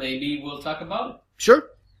 time, maybe we'll talk about it. Sure.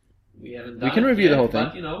 We haven't done We can it review yet, the whole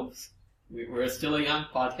thing. But, we're still a young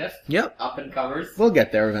podcast. Yep. Up and comers. We'll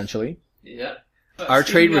get there eventually. Yeah. Our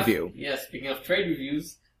trade review. Yeah, speaking of trade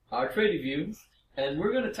reviews, our trade reviews. And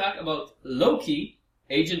we're going to talk about Loki,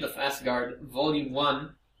 Agent of Asgard, Volume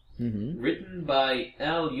 1, written by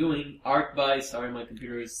Al Ewing, art by, my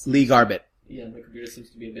computer is... Lee Garbett. Yeah, my computer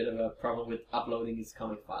seems to be a bit of a problem with uploading its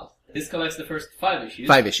comic files. This collects the first 5 issues.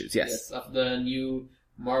 5 issues, yes. Of the new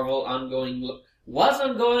Marvel ongoing... Was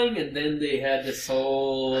ongoing, and then they had this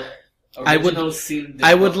whole... I would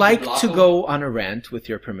like to go on a rant with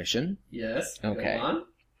your permission. Yes. Okay. Go on.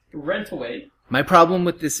 Rant away. My problem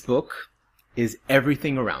with this book is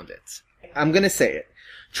everything around it. I'm gonna say it.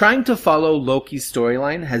 Trying to follow Loki's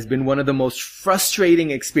storyline has been one of the most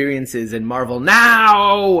frustrating experiences in Marvel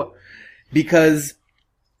now! Because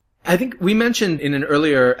I think we mentioned in an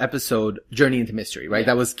earlier episode Journey into Mystery, right? Yeah.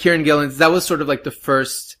 That was Kieran Gillen's, that was sort of like the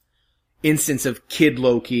first instance of Kid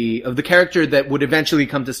Loki, of the character that would eventually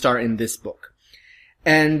come to star in this book.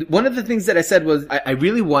 And one of the things that I said was I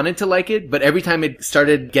really wanted to like it, but every time it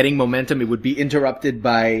started getting momentum, it would be interrupted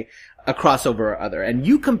by a crossover or other. And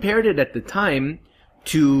you compared it at the time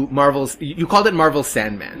to you called it Marvel's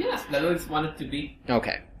Sandman. Yes, that was wanted to be.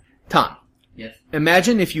 Okay. Tom. Yes.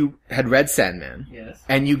 Imagine if you had read Sandman. Yes.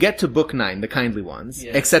 And you get to book 9, The Kindly Ones,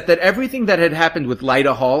 yes. except that everything that had happened with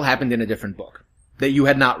Lyda Hall happened in a different book that you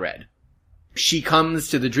had not read. She comes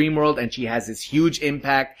to the dream world and she has this huge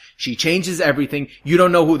impact. She changes everything. You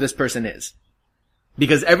don't know who this person is.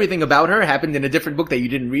 Because everything about her happened in a different book that you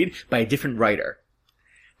didn't read by a different writer.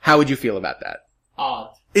 How would you feel about that?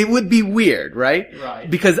 Odd. It would be weird, right?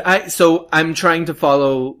 Right. Because I'm trying to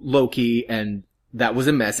follow Loki and that was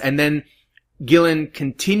a mess. And then Gillen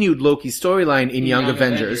continued Loki's storyline in Young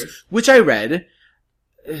Avengers, which I read.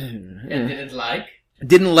 And didn't like?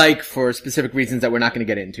 Didn't like for specific reasons that we're not going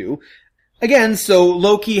to get into. Again, so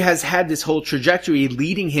Loki has had this whole trajectory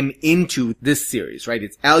leading him into this series, right?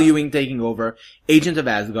 It's Al Ewing taking over, Agent of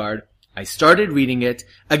Asgard. I started reading it.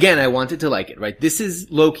 Again, I wanted to like it, right? This is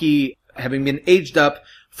Loki having been aged up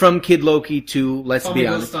from Kid Loki to, let's be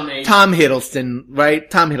honest, Tom Hiddleston, right?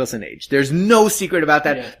 Tom Hiddleston age. There's no secret about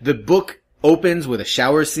that. Yeah. The book opens with a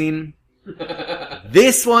shower scene.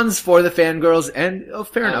 This one's for the fangirls, and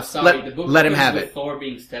fair enough. Sorry, let him have it. Thor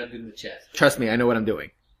being stabbed in the chest. Trust me, I know what I'm doing.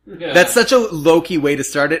 That's such a low-key way to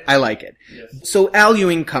start it. I like it. Yes. So Al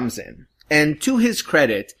Ewing comes in, and to his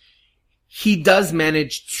credit, he does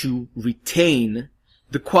manage to retain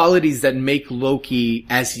the qualities that make Loki,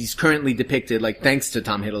 as he's currently depicted, like thanks to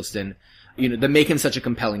Tom Hiddleston, that make him such a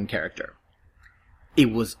compelling character.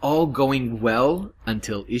 It was all going well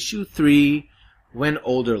until issue 3 when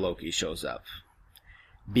older Loki shows up.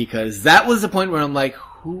 Because that was the point where I'm like,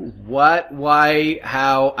 who, what, why,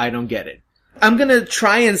 how, I don't get it. I'm gonna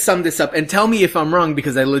try and sum this up and tell me if I'm wrong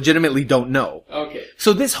because I legitimately don't know. Okay.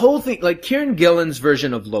 So this whole thing, like Kieran Gillen's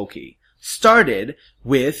version of Loki started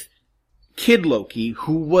with Kid Loki,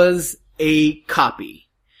 who was a copy.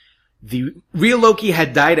 The real Loki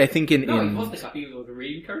had died, I think, it wasn't a copy, it was a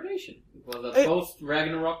reincarnation. It was a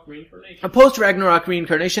post-Ragnarok reincarnation. A post-Ragnarok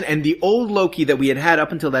reincarnation, and the old Loki that we had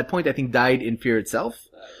up until that point, I think, died in Fear Itself.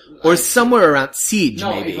 Or somewhere around Siege,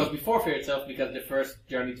 maybe. No, it was before Fear Itself, because the first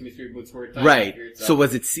Journey to Mystery books were tied right. Fear Itself. So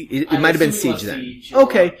was it Siege? It might have been Siege then. Siege,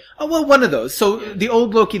 okay. Oh, well, one of those. So the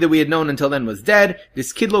old Loki that we had known until then was dead.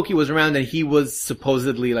 This Kid Loki was around, and he was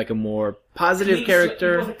supposedly like a more positive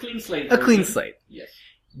character. It was a clean slate. A clean slate. Yes.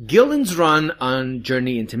 Gillen's run on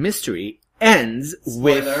Journey into Mystery ends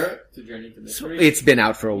with... Spoiler to Journey into Mystery. It's been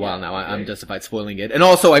out for a while now. I'm justified spoiling it. And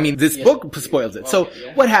also, I mean, this book spoils it. So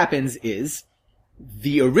what happens is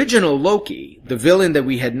the original Loki, the villain that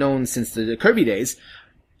we had known since the Kirby days,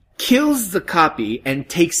 kills the copy and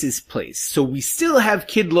takes his place. So we still have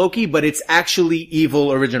Kid Loki, but it's actually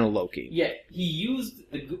evil original Loki. Yeah, he used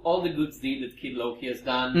all the good deeds that Kid Loki has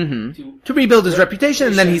done to rebuild his reputation,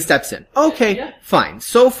 and then he steps in. Okay, fine.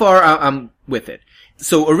 So far, I'm with it.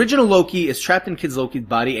 So original Loki is trapped in Kid Loki's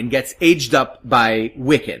body and gets aged up by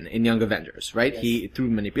Wiccan in Young Avengers, right? Yes. He, through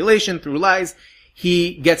manipulation, through lies,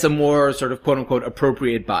 he gets a more sort of quote-unquote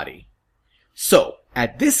appropriate body. So,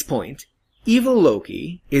 at this point, evil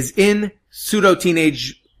Loki is in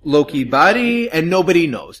pseudo-teenage Loki body and nobody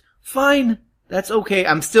knows. Fine. That's okay.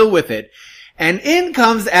 I'm still with it. And in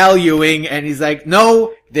comes Al Ewing and he's like,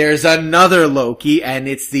 no, there's another Loki and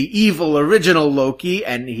it's the evil original Loki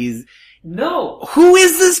and he's... No! Who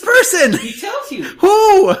is this person? He tells you.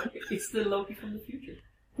 Who? It's the Loki from the future.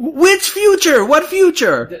 Which future? What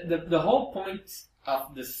future? The whole point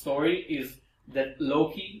of the story is that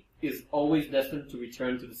Loki is always destined to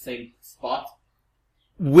return to the same spot.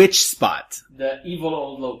 Which spot? The evil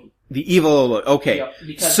old Loki. The evil old Loki. Okay. Yeah,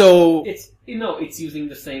 because so it's using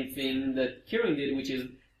the same thing that Kieran did, which is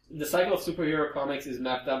the cycle of superhero comics is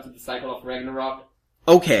mapped down to the cycle of Ragnarok.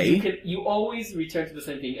 Okay. You always return to the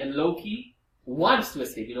same thing, and Loki wants to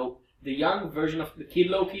escape. The young version of the Kid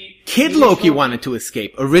Loki. Kid Loki wanted to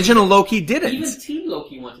escape. Original Loki didn't. Even Teen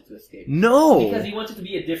Loki wanted to escape. No. Because he wanted to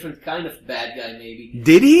be a different kind of bad guy, maybe.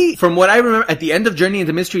 Did he? From what I remember, at the end of Journey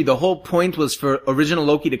into Mystery, the whole point was for original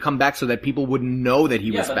Loki to come back so that people wouldn't know that he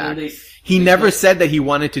was back. He never said that he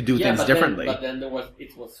wanted to do things differently. But then it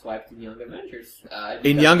was swiped in Young Avengers.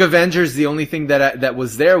 In Young Avengers, the only thing that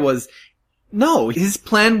was there was, no, his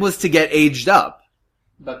plan was to get aged up.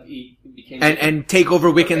 But he became... And take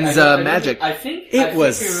over Wiccan's magic. I think we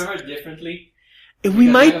remember it differently. We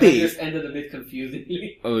might be. Young Avengers ended a bit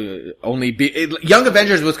confusingly. Young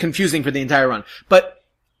Avengers was confusing for the entire run. But,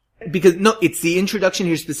 it's the introduction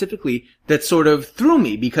here specifically that sort of threw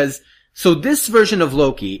me, because So this version of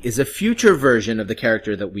Loki is a future version of the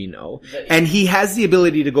character that we know, and he has the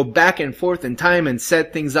ability to go back and forth in time and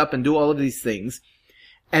set things up and do all of these things.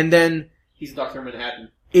 And then he's Dr. Manhattan.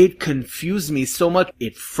 It confused me so much.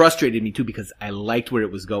 It frustrated me too because I liked where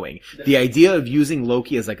it was going. The idea of using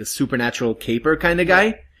Loki as like a supernatural caper kind of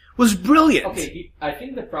guy was brilliant. Okay, I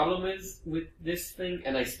think the problem is with this thing,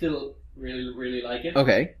 and I still really, really like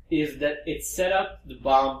it, is that it set up the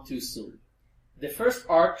bomb too soon. The first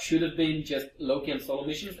arc should have been just Loki and solo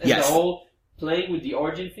missions, and the whole playing with the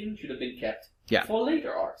origin thing should have been kept for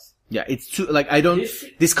later arcs. Yeah, it's too, like,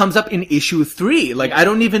 this comes up in issue 3. Like, I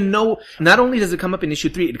don't even know, not only does it come up in issue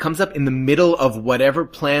 3, it comes up in the middle of whatever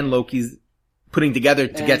plan Loki's putting together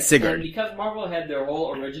to get Sigurd. And because Marvel had their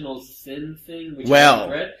whole original sin thing, which I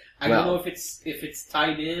read, I don't know if it's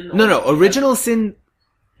tied in. No, original sin,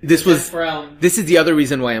 this is the other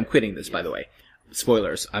reason why I'm quitting this, by the way.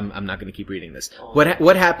 Spoilers. I'm not going to keep reading this.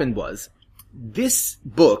 What happened was, this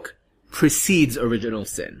book precedes Original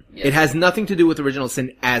Sin. Yes. It has nothing to do with Original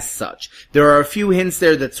Sin as such. There are a few hints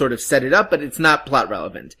there that sort of set it up, but it's not plot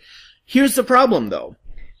relevant. Here's the problem, though.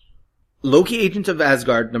 Loki Agent of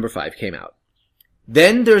Asgard number 5 came out.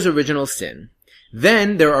 Then there's Original Sin.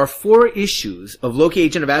 Then there are 4 issues of Loki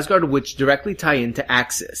Agent of Asgard which directly tie into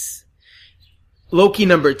Axis. Loki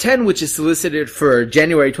number 10, which is solicited for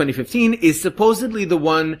January 2015, is supposedly the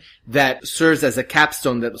one that serves as a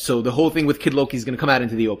capstone so the whole thing with Kid Loki is going to come out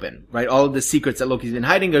into the open, right? All of the secrets that Loki's been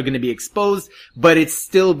hiding are going to be exposed, but it's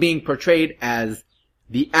still being portrayed as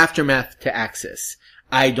the aftermath to Axis.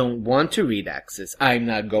 I don't want to read Axis. I'm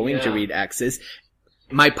not going to read Axis.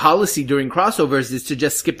 My policy during crossovers is to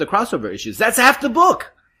just skip the crossover issues. That's half the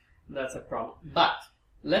book! That's a problem. But,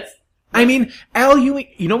 I mean, Al Ewing,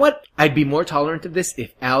 you know what? I'd be more tolerant of this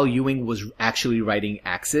if Al Ewing was actually writing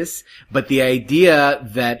Axis, but the idea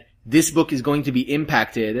that this book is going to be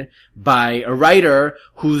impacted by a writer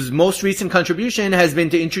whose most recent contribution has been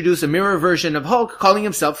to introduce a mirror version of Hulk calling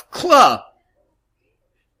himself Kluh.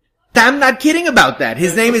 I'm not kidding about that.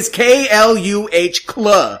 His name is K-L-U-H,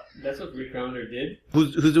 Kluh. That's what Rick Remender did.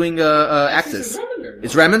 Who's doing Axis? Remender.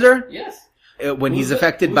 It's Remender? Yes. When he's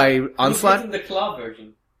affected by Onslaught? Who's the Kluh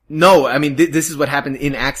version? No, I mean, this is what happened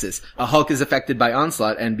in Axis. A Hulk is affected by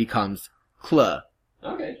Onslaught and becomes Kluh.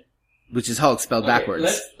 Okay. Which is Hulk spelled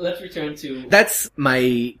backwards. Let's return to... That's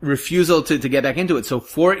my refusal to get back into it. So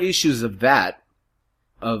 4 issues of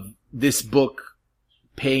this book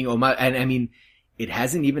paying homage, and I mean, it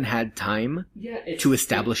hasn't even had time to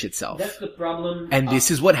establish itself. That's the problem. And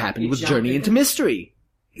this is what happened with Journey into Mystery.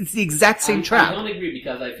 It's the exact same trap. I don't agree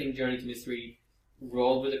because I think Journey to Mystery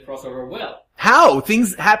rolled with the crossover well. How?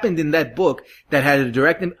 Things happened in that book that had a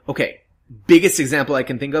direct... Okay, biggest example I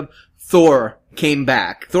can think of, Thor came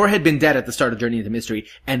back. Thor had been dead at the start of Journey into Mystery,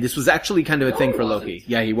 and this was actually kind of a thing for Loki.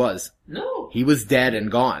 Yeah, he was. No. He was dead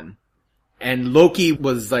and gone. And Loki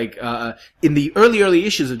was like, in the early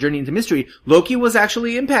issues of Journey into Mystery, Loki was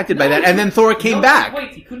actually impacted by that, and then Thor came back.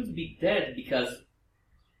 Wait, he couldn't be dead because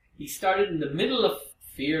he started in the middle of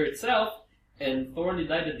Fear itself, and Thor only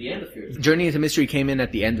died at the end of Fear itself. Journey into Mystery came in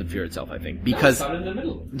at the end of Fear itself, I think. Because it started in the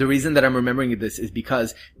middle. The reason that I'm remembering this is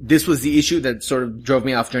because this was the issue that sort of drove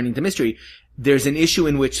me off Journey into Mystery. There's an issue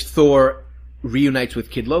in which Thor reunites with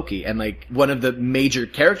Kid Loki, and like, one of the major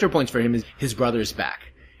character points for him is his brother's back.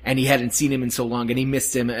 And he hadn't seen him in so long, and he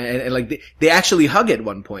missed him, and like, they actually hug at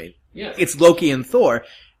one point. Yes. It's Loki and Thor.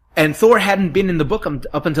 And Thor hadn't been in the book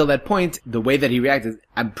up until that point. The way that he reacted,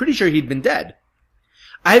 I'm pretty sure he'd been dead.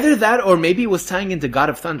 Either that, or maybe it was tying into God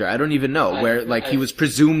of Thunder. I don't even know, where he was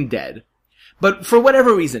presumed dead. But for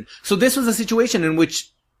whatever reason. So this was a situation in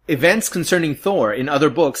which events concerning Thor in other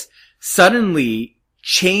books suddenly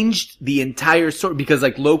changed the entire story, because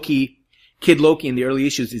like Kid Loki in the early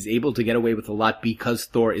issues is able to get away with a lot because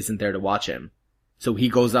Thor isn't there to watch him. So he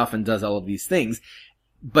goes off and does all of these things.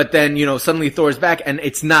 But then, suddenly Thor's back, and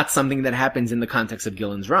it's not something that happens in the context of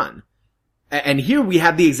Gillen's run. And here we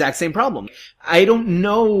have the exact same problem. I don't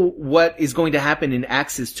know what is going to happen in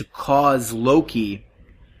Axis to cause Loki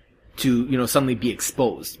to, suddenly be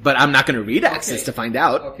exposed. But I'm not going to read Axis to find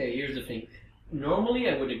out. Okay, here's the thing. Normally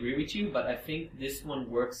I would agree with you, but I think this one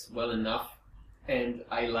works well enough, and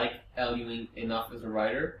I like Al Ewing enough as a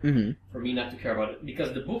writer for me not to care about it.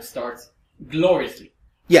 Because the book starts gloriously.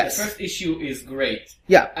 Yes. The first issue is great.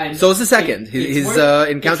 Yeah, and so is the second. His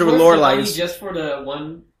encounter with Lorelei is... just for the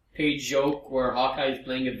one-page joke where Hawkeye is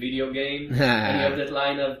playing a video game, and you have that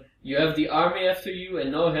line of, you have the army after you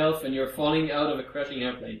and no health, and you're falling out of a crashing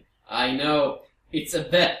airplane. I know. It's a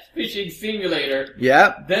bet fishing simulator.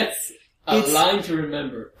 Yeah. That's a line to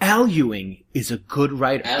remember. Al Ewing is a good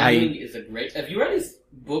writer. Al Ewing is a great... Have you read his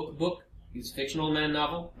book, his Fictional Man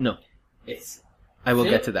novel? No. I will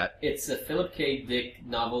get to that. It's a Philip K. Dick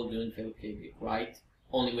novel doing Philip K. Dick, right?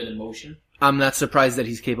 Only with emotion. I'm not surprised that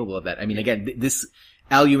he's capable of that. I mean, again,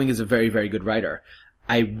 Al Ewing is a very, very good writer.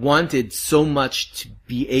 I wanted so much to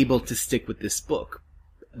be able to stick with this book.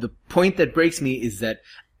 The point that breaks me is that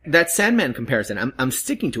Sandman comparison, I'm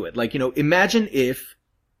sticking to it. Like, imagine if,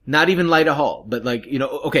 not even Lyta Hall, but like,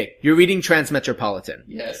 okay, you're reading Transmetropolitan.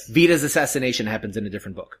 Yes. Vita's assassination happens in a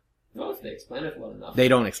different book. Well, if they explain it well enough. They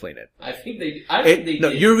don't explain it. I think they did. No,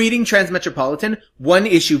 you're reading Transmetropolitan. One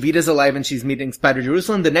issue, Vita's alive and she's meeting Spider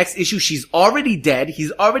Jerusalem. The next issue, she's already dead.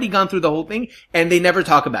 He's already gone through the whole thing, and they never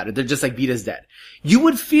talk about it. They're just like, Vita's dead. You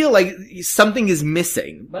would feel like something is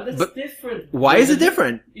missing. But it's different. Why is it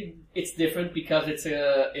different? It's different because it's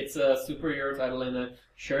a superhero title in a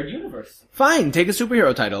shared universe. Fine, take a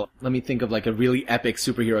superhero title. Let me think of like a really epic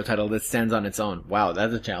superhero title that stands on its own. Wow,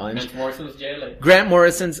 that's a challenge. Grant Morrison's JLA. Grant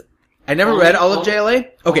Morrison's... I never read all of JLA.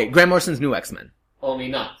 Okay, Grant Morrison's New X-Men. Only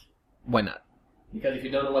not. Why not? Because if you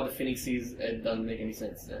don't know what the Phoenix is, it doesn't make any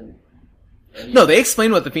sense. No, they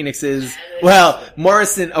explain what the Phoenix is. Well,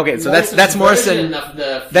 Morrison. Okay, so that's Morrison.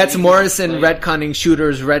 That's Morrison retconning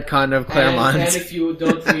Shooter's retcon of Claremont. And if you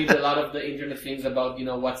don't read a lot of the internet things about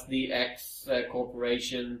what's the X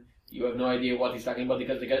corporation, you have no idea what he's talking about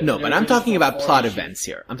because they got. No, but I'm talking about plot events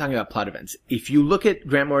here. I'm talking about plot events. If you look at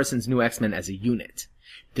Grant Morrison's New X-Men as a unit,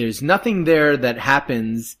 there's nothing there that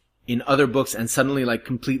happens in other books and suddenly like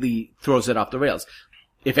completely throws it off the rails.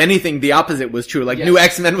 If anything, the opposite was true. Like, yes. New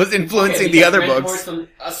X-Men was influencing the other Grant books. Morrison,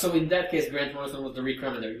 so in that case, Grant Morrison was the Rick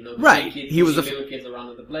Remender, right. He was the little kids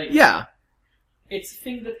around the playground. Yeah. It's a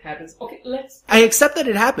thing that happens. Okay, I accept that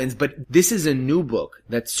it happens, but this is a new book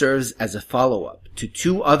that serves as a follow-up to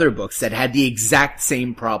two other books that had the exact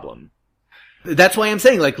same problem. That's why I'm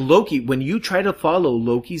saying, like, Loki, when you try to follow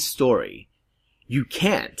Loki's story, you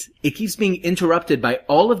can't. It keeps being interrupted by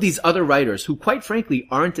all of these other writers who, quite frankly,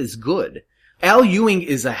 aren't as good. Al Ewing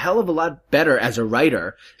is a hell of a lot better as a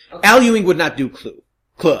writer. Okay. Al Ewing would not do Clue.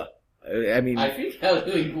 I mean, I think Al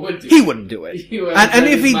Ewing would do it. He wouldn't do it. And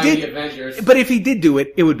if he did, but if he did do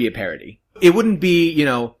it, it would be a parody. It wouldn't be,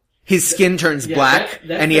 his skin turns black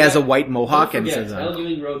and he has a white mohawk and says, Al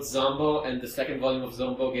Ewing wrote Zombo, and the second volume of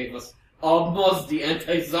Zombo gave us almost the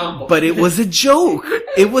anti-Zombo. But it was a joke.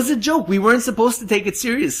 It was a joke. We weren't supposed to take it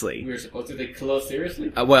seriously. We were supposed to take Clue seriously?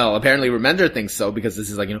 Well, apparently Remender thinks so, because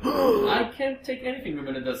this is like, I can't take anything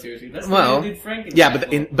Remender does seriously. That's why I did Frankenstein.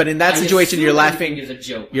 Yeah, but in that situation, you're laughing. Is a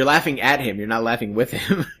joke. You're laughing at him. You're not laughing with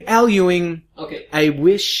him. Al Ewing. Okay. I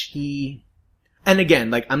wish he. And again,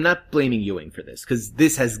 like, I'm not blaming Ewing for this, because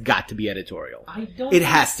this has got to be editorial. It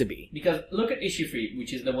has to be. Because look at issue 3,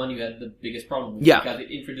 which is the one you had the biggest problem with. Yeah. Because it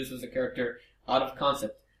introduces a character out of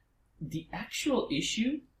concept. The actual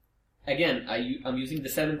issue, again, I'm using the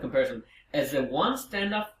 7 comparison, as a one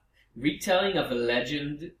standoff retelling of a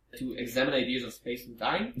legend to examine ideas of space and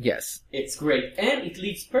time. Yes. It's great. And it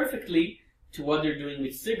leads perfectly to what they're doing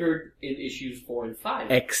with Sigurd in issues 4 and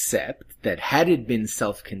 5. Except that had it been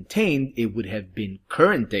self-contained, it would have been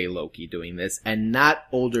current day Loki doing this and not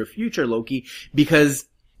older future Loki, because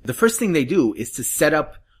the first thing they do is to set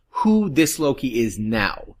up who this Loki is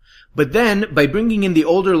now. But then, by bringing in the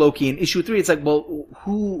older Loki in issue 3, it's like, well,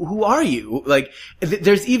 who are you? Like,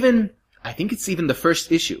 there's even, I think it's even the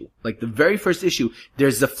first issue, like the very first issue,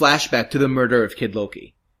 there's the flashback to the murder of Kid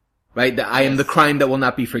Loki. Right? I am the crime that will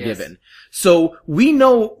not be forgiven. Yes. So we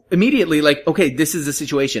know immediately, like, okay, this is the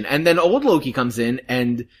situation. And then old Loki comes in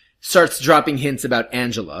and starts dropping hints about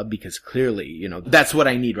Angela, because clearly, that's what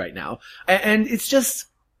I need right now. And it's just,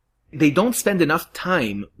 they don't spend enough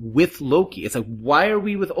time with Loki. It's like, why are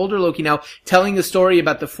we with older Loki now telling a story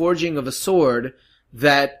about the forging of a sword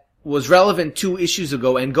that was relevant 2 issues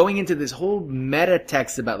ago and going into this whole meta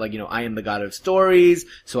text about like, I am the god of stories,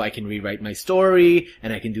 so I can rewrite my story,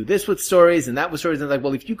 and I can do this with stories and that with stories. And like,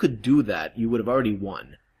 well, if you could do that, you would have already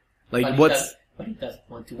won. Like, but he doesn't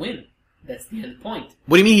want to win. That's the end point.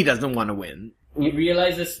 What do you mean he doesn't want to win? He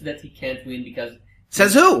realizes that he can't win because...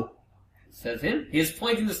 Says who? Says him. His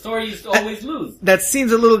point in the story is to always lose. That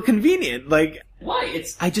seems a little convenient. Like... Why?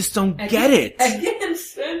 I just don't get it. Again,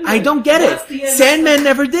 Sandman. I don't get it. Sandman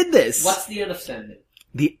never did this. What's the end of Sandman?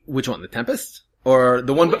 Which one? The Tempest? Or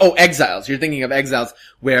the one, Exiles. You're thinking of Exiles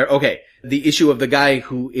where, okay, the issue of the guy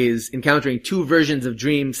who is encountering 2 versions of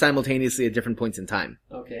Dream simultaneously at different points in time.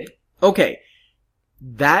 Okay.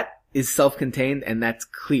 That is self-contained and that's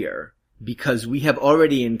clear because we have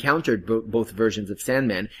already encountered both versions of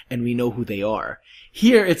Sandman and we know who they are.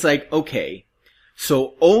 Here it's like, okay,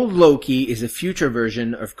 So old Loki is a future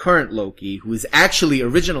version of current Loki, who is actually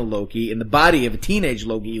original Loki in the body of a teenage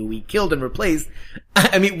Loki who he killed and replaced.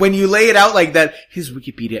 I mean, when you lay it out like that, his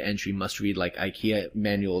Wikipedia entry must read like IKEA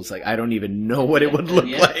manuals. Like, I don't even know what it would look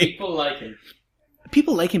like. People like him.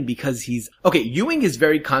 People like him because Ewing is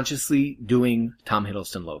very consciously doing Tom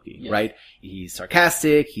Hiddleston Loki, right? He's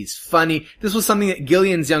sarcastic, he's funny. This was something that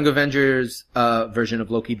Gillian's Young Avengers, version of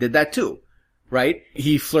Loki did that too, right?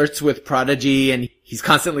 He flirts with Prodigy and he's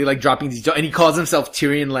constantly like dropping these and he calls himself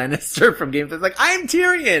Tyrion Lannister from Game of Thrones. Like, I'm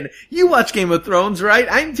Tyrion! You watch Game of Thrones, right?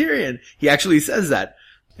 I'm Tyrion! He actually says that.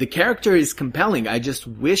 The character is compelling. I just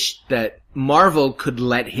wish that Marvel could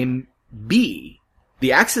let him be.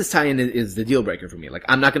 The Axis tie-in is the deal breaker for me. Like,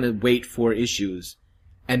 I'm not gonna wait 4 issues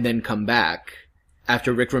and then come back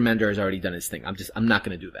after Rick Remender has already done his thing. I'm not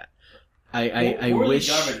gonna do that. I wish...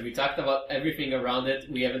 Garbage. We talked about everything around it.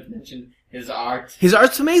 We haven't mentioned his art. His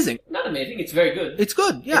art's amazing. Not amazing. It's very good. It's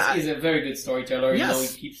good, yeah. He's a very good storyteller. Yes. You know,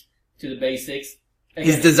 he keeps to the basics.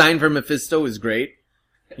 Again, his design for Mephisto is great.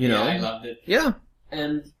 You know? I loved it. Yeah.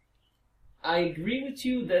 And I agree with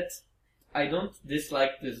you that I don't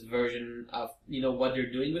dislike this version of, what they're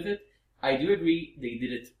doing with it. I do agree they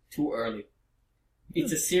did it too early.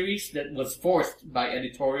 It's a series that was forced by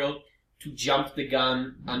editorial to jump the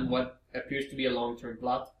gun on what appears to be a long-term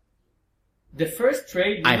plot. The first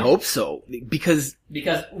trade... I hope so. Because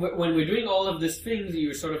when we're doing all of these things,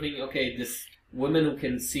 you're sort of thinking, okay, this woman who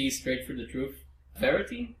can see straight through the truth.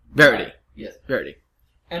 Verity? Verity. Yes. Verity.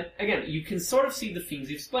 And again, you can sort of see the things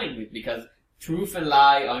he's playing with, because truth and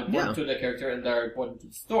lie are important to the character and they're important to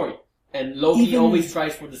the story. And Loki always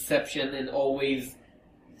tries for deception and always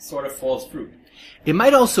sort of falls through. It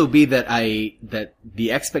might also be that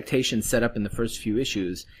the expectations set up in the first few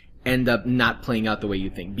issues end up not playing out the way you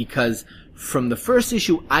think. Because from the first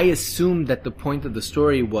issue, I assumed that the point of the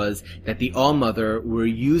story was that the All-Mother were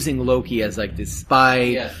using Loki as like this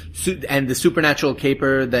spy, and the supernatural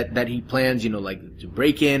caper that he plans, like to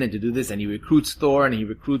break in and to do this, and he recruits Thor and he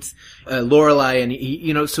recruits Lorelei, and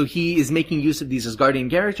he, so he is making use of these Asgardian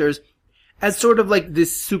characters as sort of like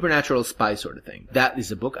this supernatural spy sort of thing. That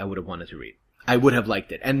is a book I would have wanted to read. I would have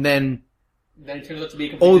liked it. And then it turns out to be a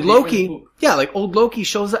completely Old Loki, book. Old Loki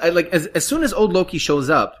shows up, as soon as Old Loki shows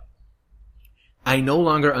up, I no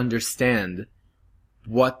longer understand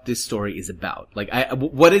what this story is about.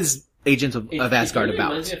 What is Agents of Asgard really about?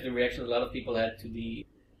 It reminds me of the reaction a lot of people had to the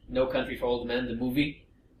No Country for Old Men, the movie.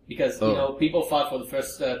 Because, people thought for the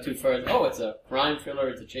first 2/3, it's a crime thriller,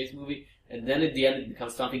 it's a chase movie. And then at the end it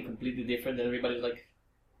becomes something completely different and everybody's like,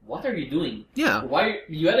 what are you doing? Yeah. Why,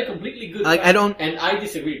 you had a completely good... And I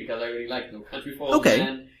disagree because I really like No Country for Old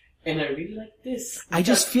Men. And I really like this. I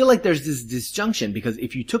just feel like there's this disjunction, because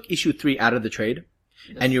if you took issue 3 out of the trade,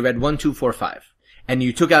 and you read 1, 2, 4, 5, and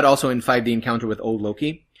you took out also in 5 the encounter with Old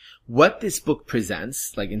Loki, what this book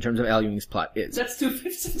presents, like in terms of Al Ewing's plot, is... That's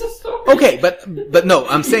 2/5 of the story. Okay, but no,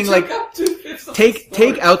 I'm saying like,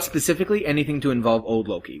 take out out specifically anything to involve Old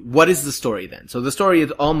Loki. What is the story then? So the story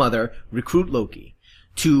is All-Mother recruit Loki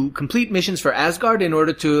to complete missions for Asgard in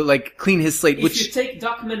order to like clean his slate. If you take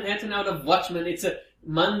Doc Manhattan out of Watchmen, it's a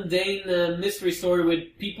mundane mystery story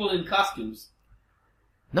with people in costumes.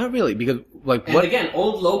 Not really, because And again,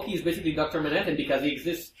 Old Loki is basically Dr. Manhattan because he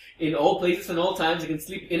exists in all places and all times. He can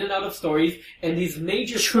sleep in and out of stories, and his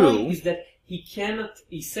major point is that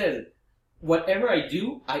he says, whatever I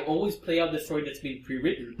do, I always play out the story that's been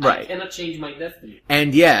pre-written. Right. I cannot change my destiny.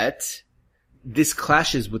 And yet, this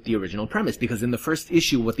clashes with the original premise, because in the first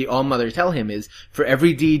issue, what the All-Mother tell him is, for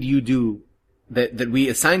every deed you do that we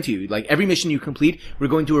assign to you, like every mission you complete, we're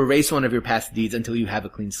going to erase one of your past deeds until you have a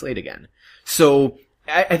clean slate again. So,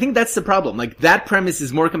 I think that's the problem. Like, that premise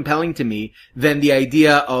is more compelling to me than the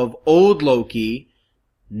idea of Old Loki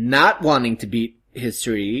not wanting to beat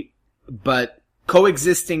history, but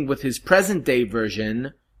coexisting with his present day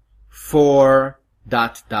version for ...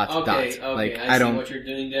 Okay, Like, I see what you're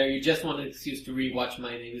doing there. You just want an excuse to rewatch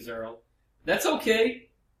My Name is Earl. That's okay.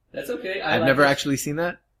 I've never actually seen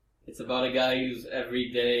that. It's about a guy who's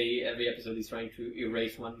every episode he's trying to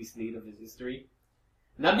erase one misdeed of his history.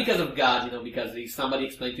 Not because of God, because somebody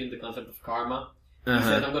explained to him the concept of karma. He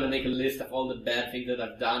says, I'm going to make a list of all the bad things that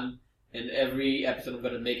I've done, and every episode I'm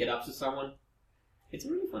going to make it up to someone. It's a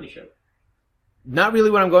really funny show. Not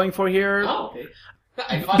really what I'm going for here. Oh, okay.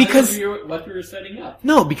 I thought because that was what we were setting up.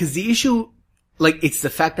 No, because the issue, it's the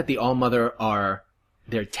fact that the All-Mother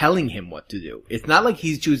they're telling him what to do. It's not like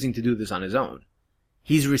he's choosing to do this on his own.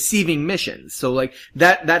 He's receiving missions. So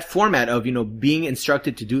that format of, being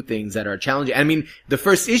instructed to do things that are challenging. I mean, the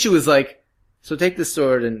first issue is like, So take this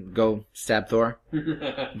sword and go stab Thor.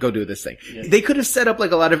 Go do this thing. Yes. They could have set up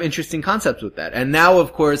like a lot of interesting concepts with that. And now,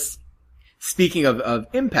 of course, speaking of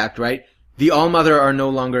impact, right? The Allmother are no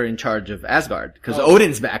longer in charge of Asgard because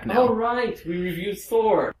Odin's back now. Oh, right. We reviewed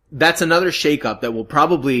Thor. That's another shakeup that will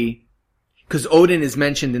probably, because Odin is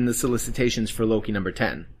mentioned in the solicitations for Loki number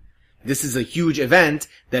 10. This is a huge event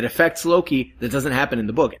that affects Loki that doesn't happen in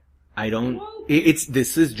the book.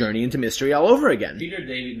 This is Journey into Mystery all over again. Peter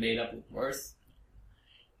David made up it worse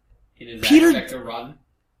in his Peter- X Factor run.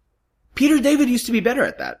 Peter David used to be better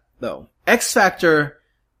at that, though. X Factor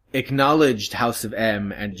acknowledged House of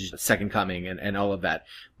M and Second Coming and all of that.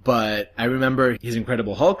 But I remember his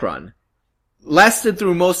Incredible Hulk run lasted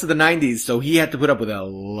through most of the 90s, so he had to put up with a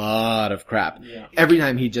lot of crap. Yeah. Every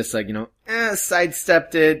time he just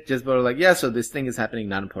sidestepped it, just like, yeah, so this thing is happening,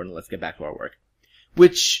 not important, let's get back to our work.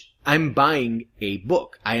 Which, I'm buying a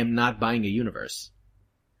book. I am not buying a universe.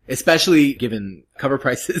 Especially given cover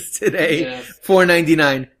prices today. Yes.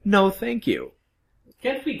 $4.99. No, thank you.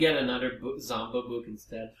 Can't we get another Zombo book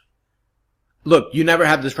instead? Look, you never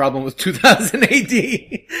have this problem with 2000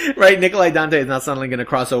 AD, right? Nikolai Dante is not suddenly going to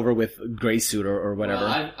cross over with Grey Suit or whatever.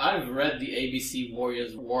 Well, I've read the ABC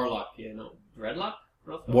Warriors Warlock, Dreadlock?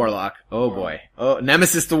 Warlock. Oh boy. Oh,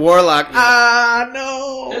 Nemesis the Warlock. Yeah. Ah,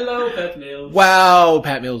 no! Hello, Pat Mills. Wow,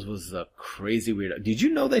 Pat Mills was a crazy weirdo. Did you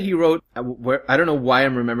know that he wrote, I don't know why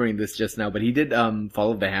I'm remembering this just now, but he did,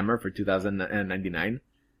 Fall of the Hammer for 2099?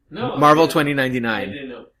 No. Marvel 2099. I didn't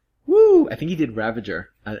know. Woo! I think he did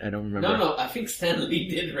Ravager. I don't remember. No, I think Stan Lee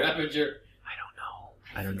did Ravager.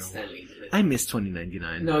 I don't know. Stan Lee did it. I missed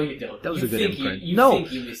 2099. No, you don't. That was you a good think imprint. You No.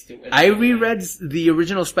 think you missed it. I reread the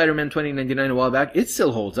original Spider-Man 2099 a while back. It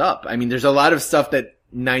still holds up. I mean, there's a lot of stuff that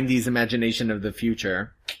 90s imagination of the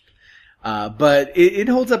future. But it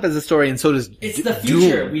holds up as a story, and so does It's the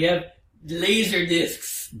future. Doom. We have laser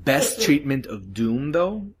discs. Best treatment of Doom,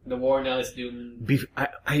 though? The Warren Ellis Doom.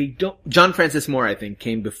 I don't... John Francis Moore, I think,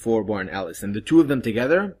 came before Warren Ellis, and the two of them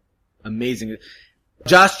together, amazing.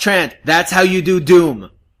 Josh Trank, that's how you do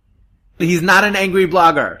Doom. He's not an angry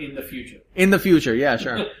blogger. In the future. In the future, yeah,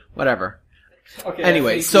 sure. Whatever. Okay.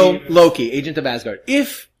 Anyway, so Loki, Agent of Asgard.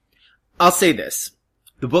 I'll say this.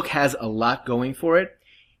 The book has a lot going for it.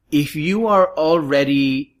 If you are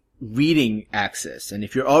already reading Axis, and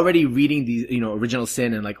if you're already reading these, Original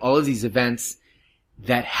Sin and like all of these events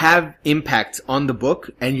that have impact on the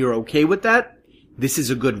book, and you're okay with that, this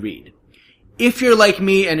is a good read. If you're like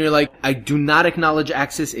me and you're like, I do not acknowledge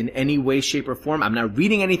Axis in any way, shape, or form, I'm not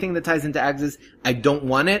reading anything that ties into Axis, I don't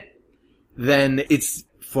want it, then it's,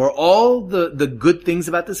 for all the good things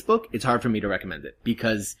about this book, it's hard for me to recommend it,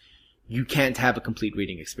 because you can't have a complete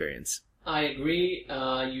reading experience. I agree.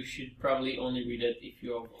 You should probably only read it if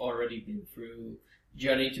you've already been through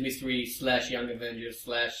Journey into Mystery / Young Avengers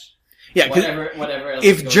 / whatever else.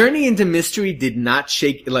 If Journey into Mystery did not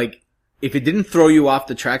shake, if it didn't throw you off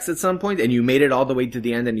the tracks at some point and you made it all the way to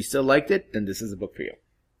the end and you still liked it, then this is a book for you.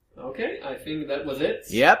 Okay, I think that was it.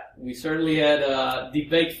 Yep. We certainly had a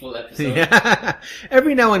debateful episode. Yeah.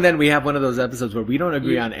 Every now and then we have one of those episodes where we don't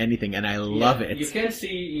agree on anything, and I love it. You can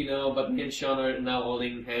see, but me and Sean are now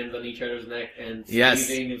holding hands on each other's neck and Yes.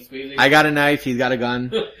 squeezing. I got a knife, he's got a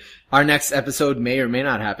gun. Our next episode may or may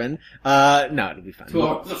not happen. No, it'll be fine. 2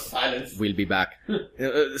 hours of silence. We'll be back.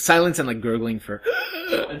 Silence and gurgling for...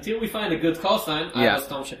 Until we find a good call sign, I was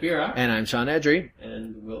Tom Shapira. And I'm Sean Edry.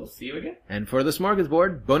 And we'll see you again. And for the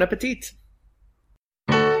smorgasbord, bon appetit!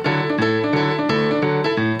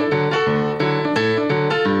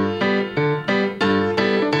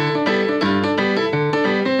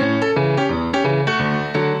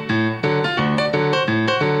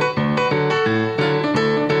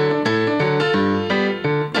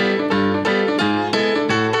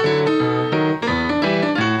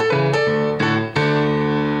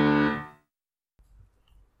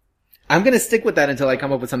 I'm gonna stick with that until I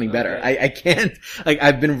come up with something better. Okay. I can't,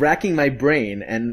 I've been racking my brain and